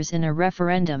voters in a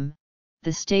referendum,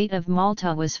 the state of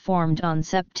Malta was formed on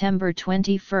September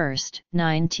 21,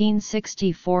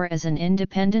 1964 as an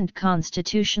independent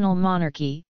constitutional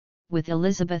monarchy, with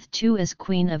Elizabeth II as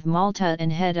Queen of Malta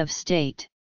and head of state.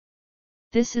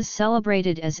 This is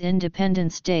celebrated as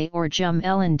Independence Day or Jum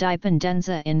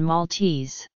l'Indipendenza in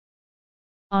Maltese.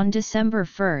 On December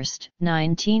 1,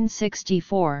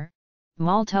 1964,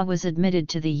 Malta was admitted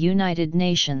to the United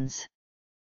Nations.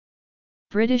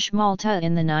 British Malta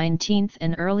in the 19th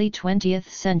and early 20th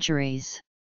centuries.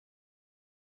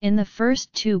 In the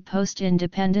first two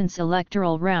post-independence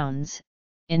electoral rounds,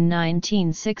 in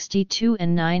 1962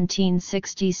 and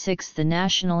 1966 the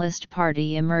Nationalist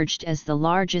Party emerged as the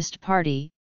largest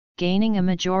party, gaining a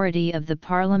majority of the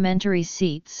parliamentary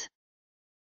seats.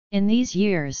 In these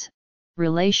years,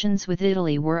 relations with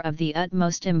Italy were of the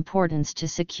utmost importance to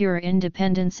secure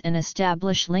independence and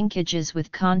establish linkages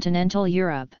with continental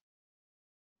Europe.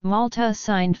 Malta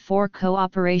signed 4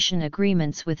 cooperation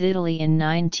agreements with Italy in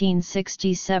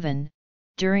 1967,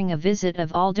 during a visit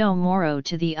of Aldo Moro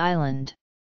to the island.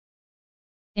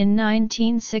 In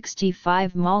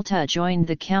 1965 Malta joined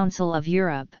the Council of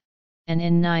Europe, and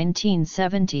in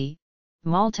 1970,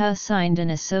 Malta signed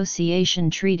an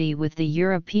association treaty with the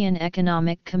European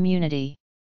Economic Community.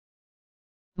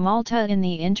 Malta in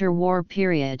the interwar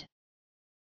period.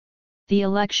 The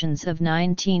elections of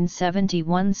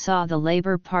 1971 saw the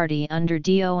Labour Party under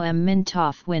Dom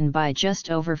Mintoff win by just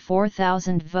over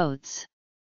 4,000 votes.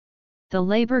 The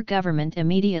Labour government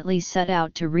immediately set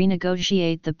out to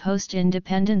renegotiate the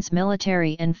post-independence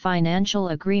military and financial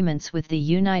agreements with the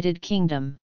United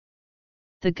Kingdom.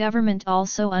 The government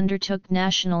also undertook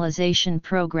nationalisation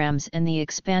programs and the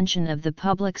expansion of the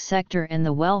public sector and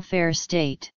the welfare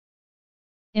state.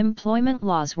 Employment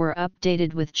laws were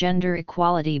updated with gender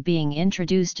equality being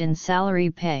introduced in salary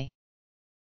pay.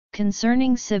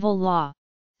 Concerning civil law,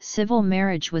 civil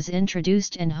marriage was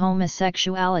introduced and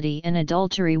homosexuality and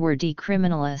adultery were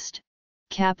decriminalized.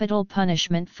 Capital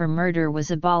punishment for murder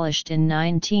was abolished in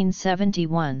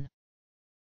 1971.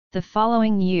 The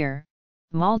following year,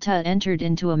 Malta entered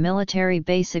into a military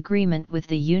base agreement with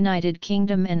the United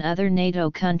Kingdom and other NATO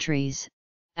countries,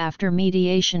 after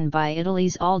mediation by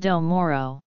Italy's Aldo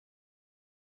Moro.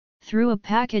 Through a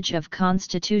package of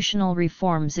constitutional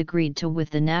reforms agreed to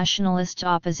with the nationalist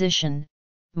opposition,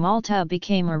 Malta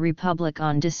became a republic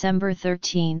on December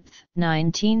 13,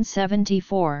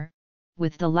 1974,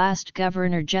 with the last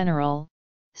Governor-General,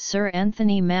 Sir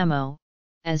Anthony Mamo,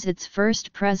 as its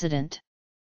first president.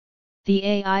 The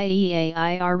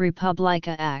AIEAIR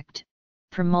Republica Act,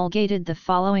 promulgated the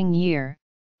following year,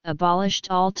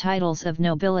 abolished all titles of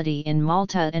nobility in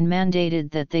Malta and mandated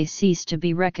that they cease to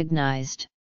be recognized.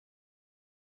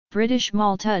 British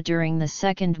Malta during the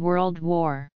Second World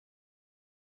War.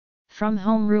 From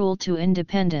Home Rule to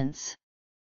Independence.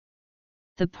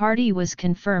 The party was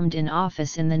confirmed in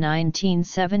office in the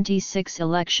 1976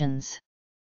 elections.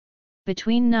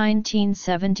 Between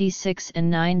 1976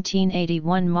 and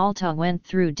 1981 Malta went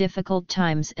through difficult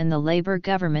times and the Labour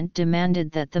government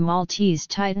demanded that the Maltese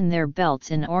tighten their belts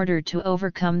in order to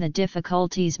overcome the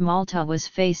difficulties Malta was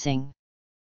facing.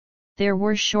 There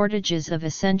were shortages of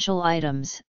essential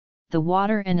items. The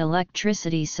water and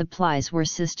electricity supplies were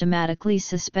systematically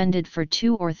suspended for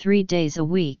 2 or 3 days a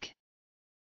week.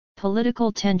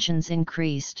 Political tensions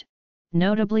increased,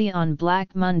 notably on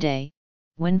Black Monday,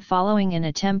 when following an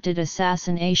attempted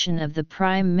assassination of the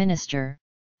Prime Minister,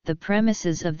 the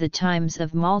premises of the Times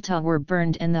of Malta were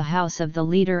burned and the house of the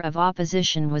leader of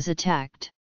opposition was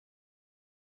attacked.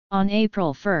 On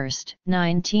April 1,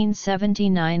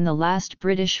 1979, the last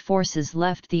British forces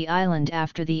left the island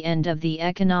after the end of the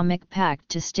Economic Pact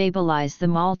to stabilise the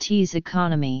Maltese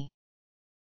economy.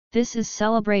 This is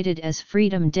celebrated as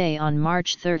Freedom Day on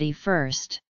March 31.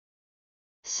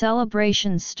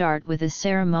 Celebrations start with a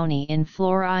ceremony in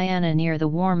Floriana near the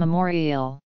War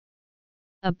Memorial.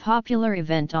 A popular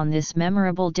event on this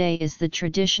memorable day is the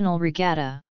traditional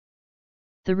regatta.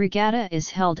 The regatta is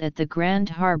held at the Grand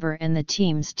Harbour and the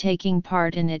teams taking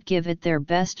part in it give it their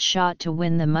best shot to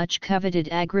win the much-coveted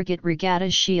aggregate regatta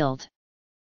shield.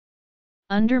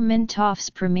 Under Mintoff's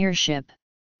premiership,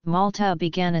 Malta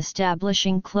began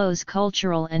establishing close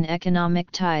cultural and economic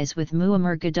ties with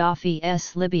Muammar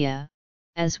Gaddafi's Libya,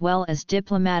 as well as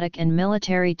diplomatic and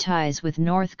military ties with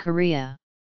North Korea.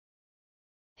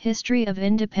 History of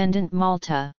independent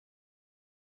Malta.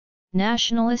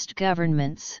 Nationalist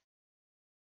governments.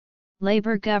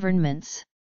 Labour governments.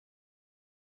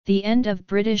 The end of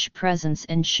British presence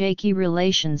and shaky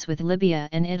relations with Libya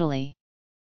and Italy.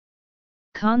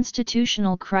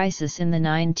 Constitutional crisis in the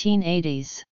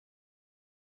 1980s.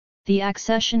 The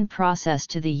accession process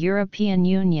to the European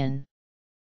Union.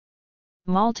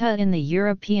 Malta in the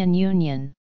European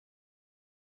Union.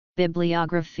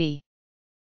 Bibliography.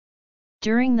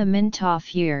 During the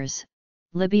Mintoff years,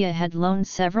 Libya had loaned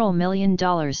several $1 million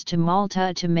to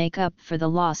Malta to make up for the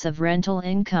loss of rental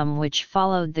income which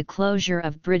followed the closure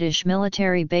of British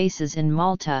military bases in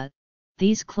Malta.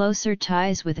 These closer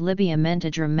ties with Libya meant a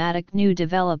dramatic new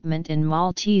development in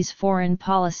Maltese foreign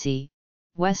policy.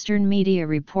 Western media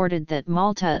reported that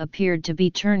Malta appeared to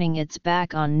be turning its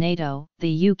back on NATO,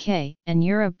 the UK, and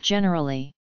Europe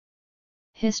generally.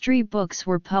 History books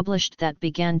were published that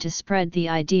began to spread the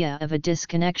idea of a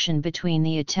disconnection between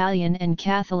the Italian and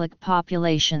Catholic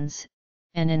populations,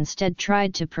 and instead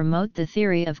tried to promote the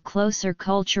theory of closer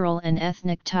cultural and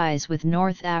ethnic ties with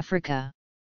North Africa.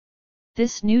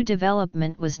 This new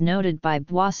development was noted by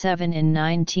Boisseven in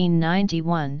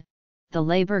 1991. The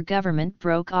Labour government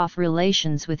broke off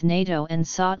relations with NATO and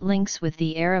sought links with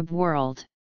the Arab world.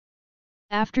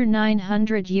 After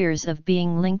 900 years of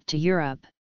being linked to Europe,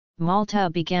 Malta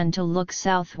began to look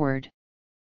southward.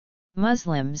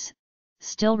 Muslims,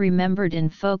 still remembered in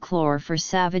folklore for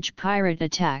savage pirate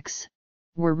attacks,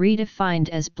 were redefined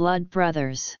as blood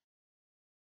brothers.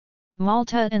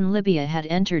 Malta and Libya had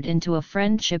entered into a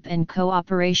friendship and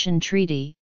cooperation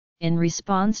treaty, in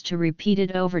response to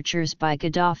repeated overtures by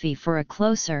Gaddafi for a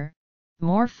closer,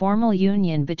 more formal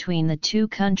union between the two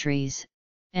countries,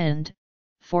 and,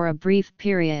 for a brief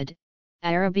period,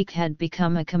 Arabic had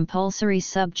become a compulsory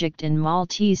subject in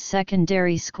Maltese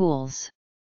secondary schools.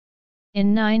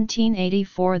 In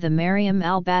 1984 the Mariam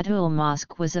al-Batul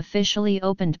Mosque was officially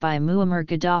opened by Muammar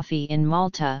Gaddafi in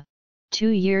Malta, 2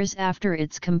 years after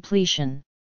its completion.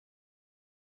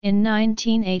 In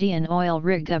 1980 an oil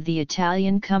rig of the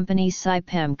Italian company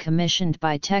Saipem commissioned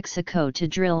by Texaco to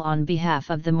drill on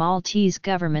behalf of the Maltese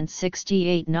government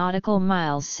 68 nautical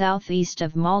miles southeast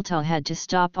of Malta had to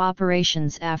stop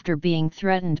operations after being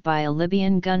threatened by a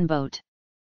Libyan gunboat.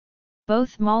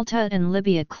 Both Malta and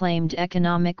Libya claimed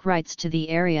economic rights to the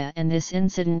area and this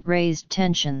incident raised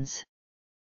tensions.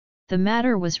 The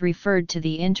matter was referred to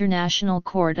the International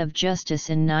Court of Justice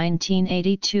in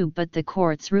 1982 but the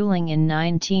court's ruling in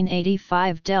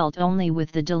 1985 dealt only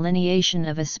with the delineation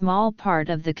of a small part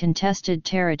of the contested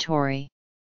territory.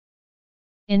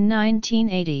 In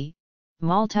 1980,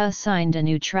 Malta signed a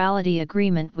neutrality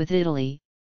agreement with Italy,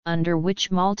 under which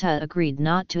Malta agreed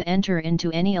not to enter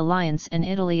into any alliance and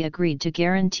Italy agreed to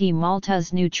guarantee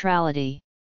Malta's neutrality.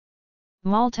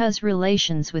 Malta's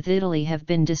relations with Italy have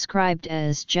been described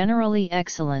as generally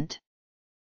excellent.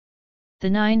 The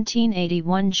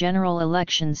 1981 general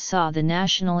elections saw the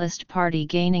Nationalist Party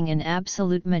gaining an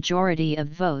absolute majority of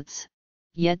votes,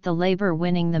 yet the Labour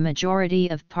winning the majority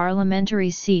of parliamentary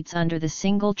seats under the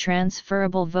single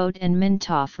transferable vote and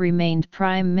Mintoff remained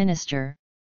Prime Minister,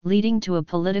 leading to a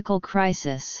political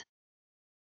crisis.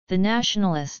 The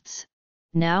Nationalists,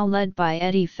 now led by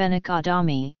Eddie Fenech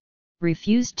Adami,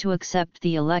 refused to accept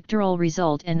the electoral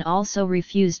result and also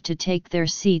refused to take their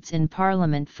seats in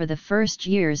Parliament for the first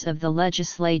years of the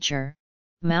legislature,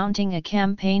 mounting a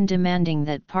campaign demanding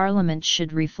that Parliament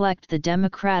should reflect the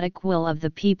democratic will of the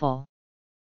people.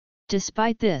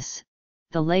 Despite this,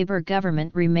 the Labour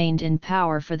government remained in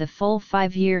power for the full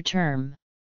 5-year term.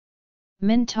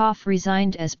 Mintoff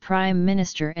resigned as Prime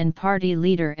Minister and party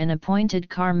leader and appointed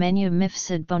Carmenu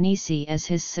Mifsud Bonisi as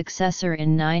his successor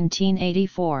in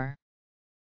 1984.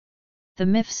 The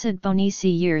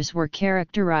Mifsud-Bonisi years were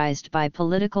characterized by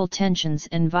political tensions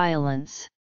and violence.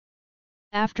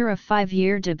 After a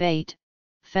 5-year debate,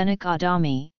 Fenik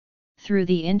Adami, through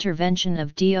the intervention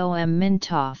of Dom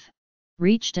Mintoff,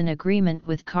 reached an agreement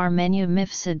with Carmenu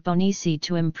Mifsud-Bonisi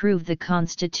to improve the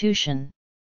constitution.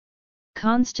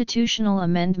 Constitutional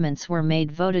amendments were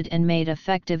voted and made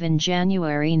effective in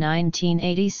January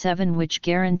 1987, which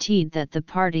guaranteed that the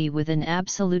party with an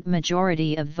absolute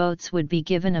majority of votes would be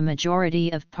given a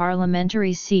majority of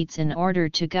parliamentary seats in order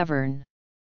to govern.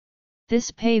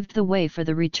 This paved the way for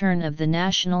the return of the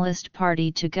Nationalist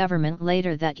Party to government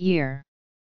later that year.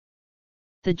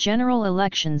 The general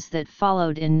elections that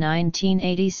followed in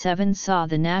 1987 saw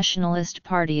the Nationalist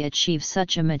Party achieve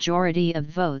such a majority of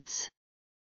votes.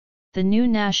 The new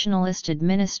nationalist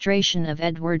administration of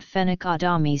Edward Fenik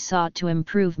Adami sought to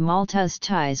improve Malta's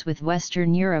ties with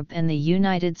Western Europe and the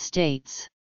United States.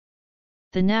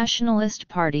 The Nationalist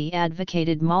Party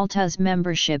advocated Malta's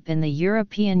membership in the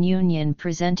European Union,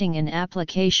 presenting an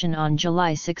application on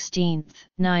July 16,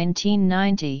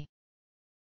 1990.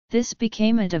 This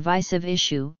became a divisive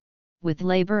issue, with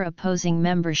Labour opposing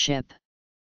membership.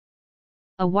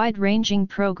 A wide-ranging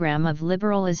program of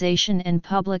liberalisation and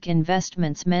public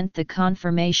investments meant the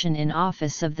confirmation in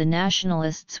office of the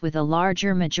Nationalists with a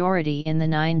larger majority in the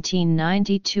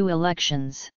 1992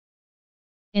 elections.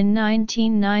 In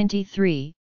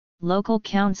 1993, local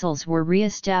councils were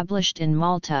re-established in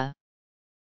Malta.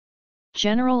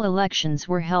 General elections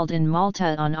were held in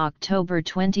Malta on October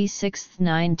 26,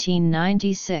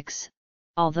 1996.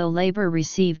 Although Labour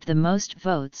received the most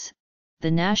votes, the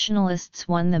Nationalists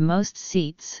won the most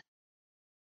seats.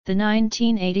 The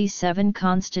 1987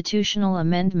 constitutional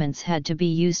amendments had to be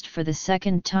used for the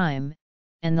second time,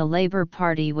 and the Labour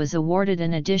Party was awarded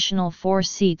an additional 4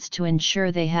 seats to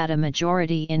ensure they had a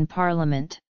majority in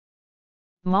Parliament.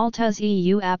 Malta's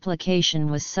EU application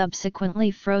was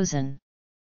subsequently frozen.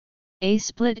 A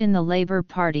split in the Labour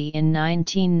Party in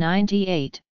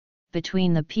 1998,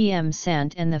 between the PM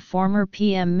Sant and the former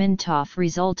PM Mintoff,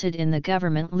 resulted in the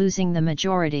government losing the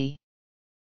majority.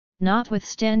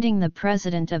 Notwithstanding the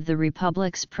President of the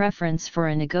Republic's preference for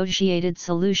a negotiated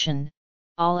solution,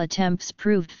 all attempts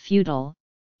proved futile,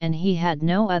 and he had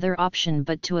no other option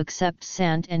but to accept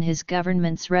Sant and his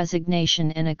government's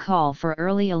resignation and a call for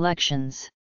early elections.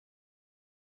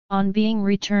 On being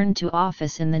returned to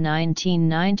office in the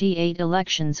 1998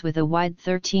 elections with a wide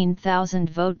 13,000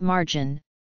 vote margin,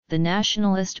 the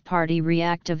Nationalist Party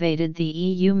reactivated the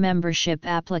EU membership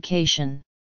application.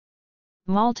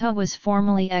 Malta was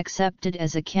formally accepted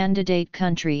as a candidate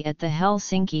country at the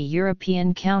Helsinki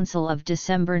European Council of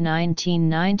December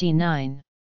 1999.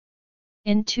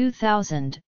 In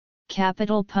 2000,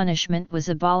 capital punishment was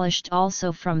abolished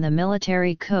also from the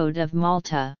Military Code of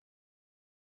Malta.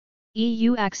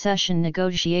 EU accession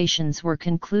negotiations were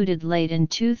concluded late in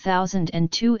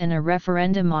 2002, and a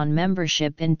referendum on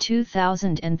membership in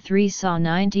 2003 saw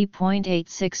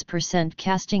 90.86%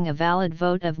 casting a valid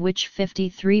vote, of which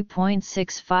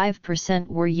 53.65%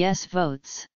 were yes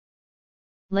votes.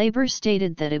 Labour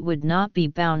stated that it would not be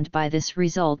bound by this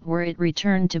result were it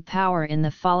returned to power in the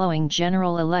following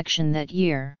general election that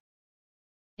year.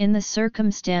 In the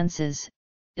circumstances,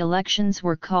 elections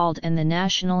were called and the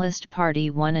Nationalist Party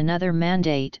won another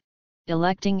mandate,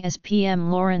 electing as PM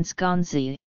Lawrence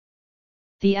Gonzi.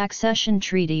 The accession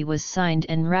treaty was signed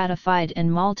and ratified,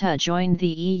 and Malta joined the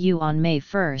EU on May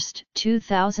 1,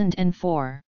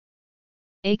 2004.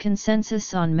 A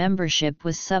consensus on membership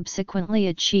was subsequently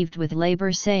achieved, with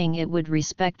Labour saying it would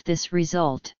respect this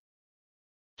result.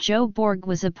 Joe Borg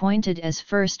was appointed as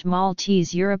first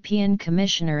Maltese European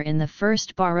Commissioner in the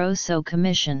first Barroso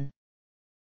Commission.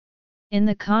 In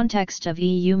the context of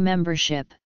EU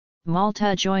membership,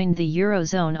 Malta joined the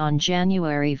Eurozone on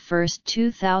January 1,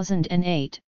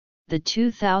 2008. The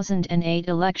 2008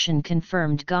 election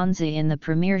confirmed Gonzi in the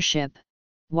premiership,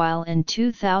 while in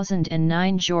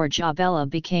 2009 George Abela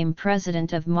became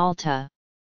President of Malta.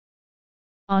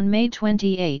 On May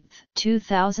 28,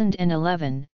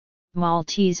 2011,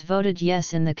 Maltese voted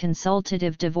yes in the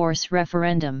consultative divorce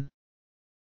referendum.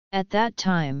 At that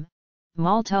time,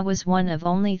 Malta was one of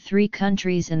only 3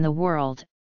 countries in the world,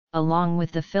 along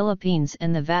with the Philippines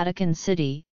and the Vatican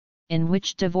City, in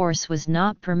which divorce was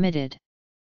not permitted.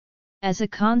 As a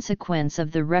consequence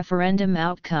of the referendum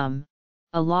outcome,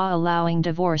 a law allowing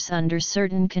divorce under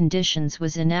certain conditions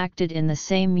was enacted in the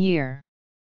same year.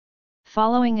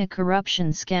 Following a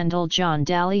corruption scandal, John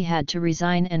Daly had to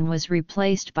resign and was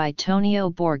replaced by Tonio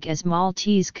Borg as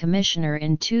Maltese Commissioner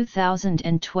in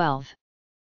 2012.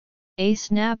 A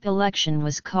snap election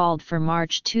was called for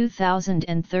March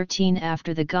 2013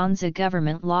 after the Gonza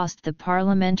government lost the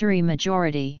parliamentary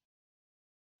majority.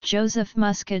 Joseph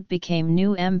Muscat became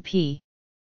new MP.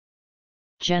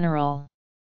 General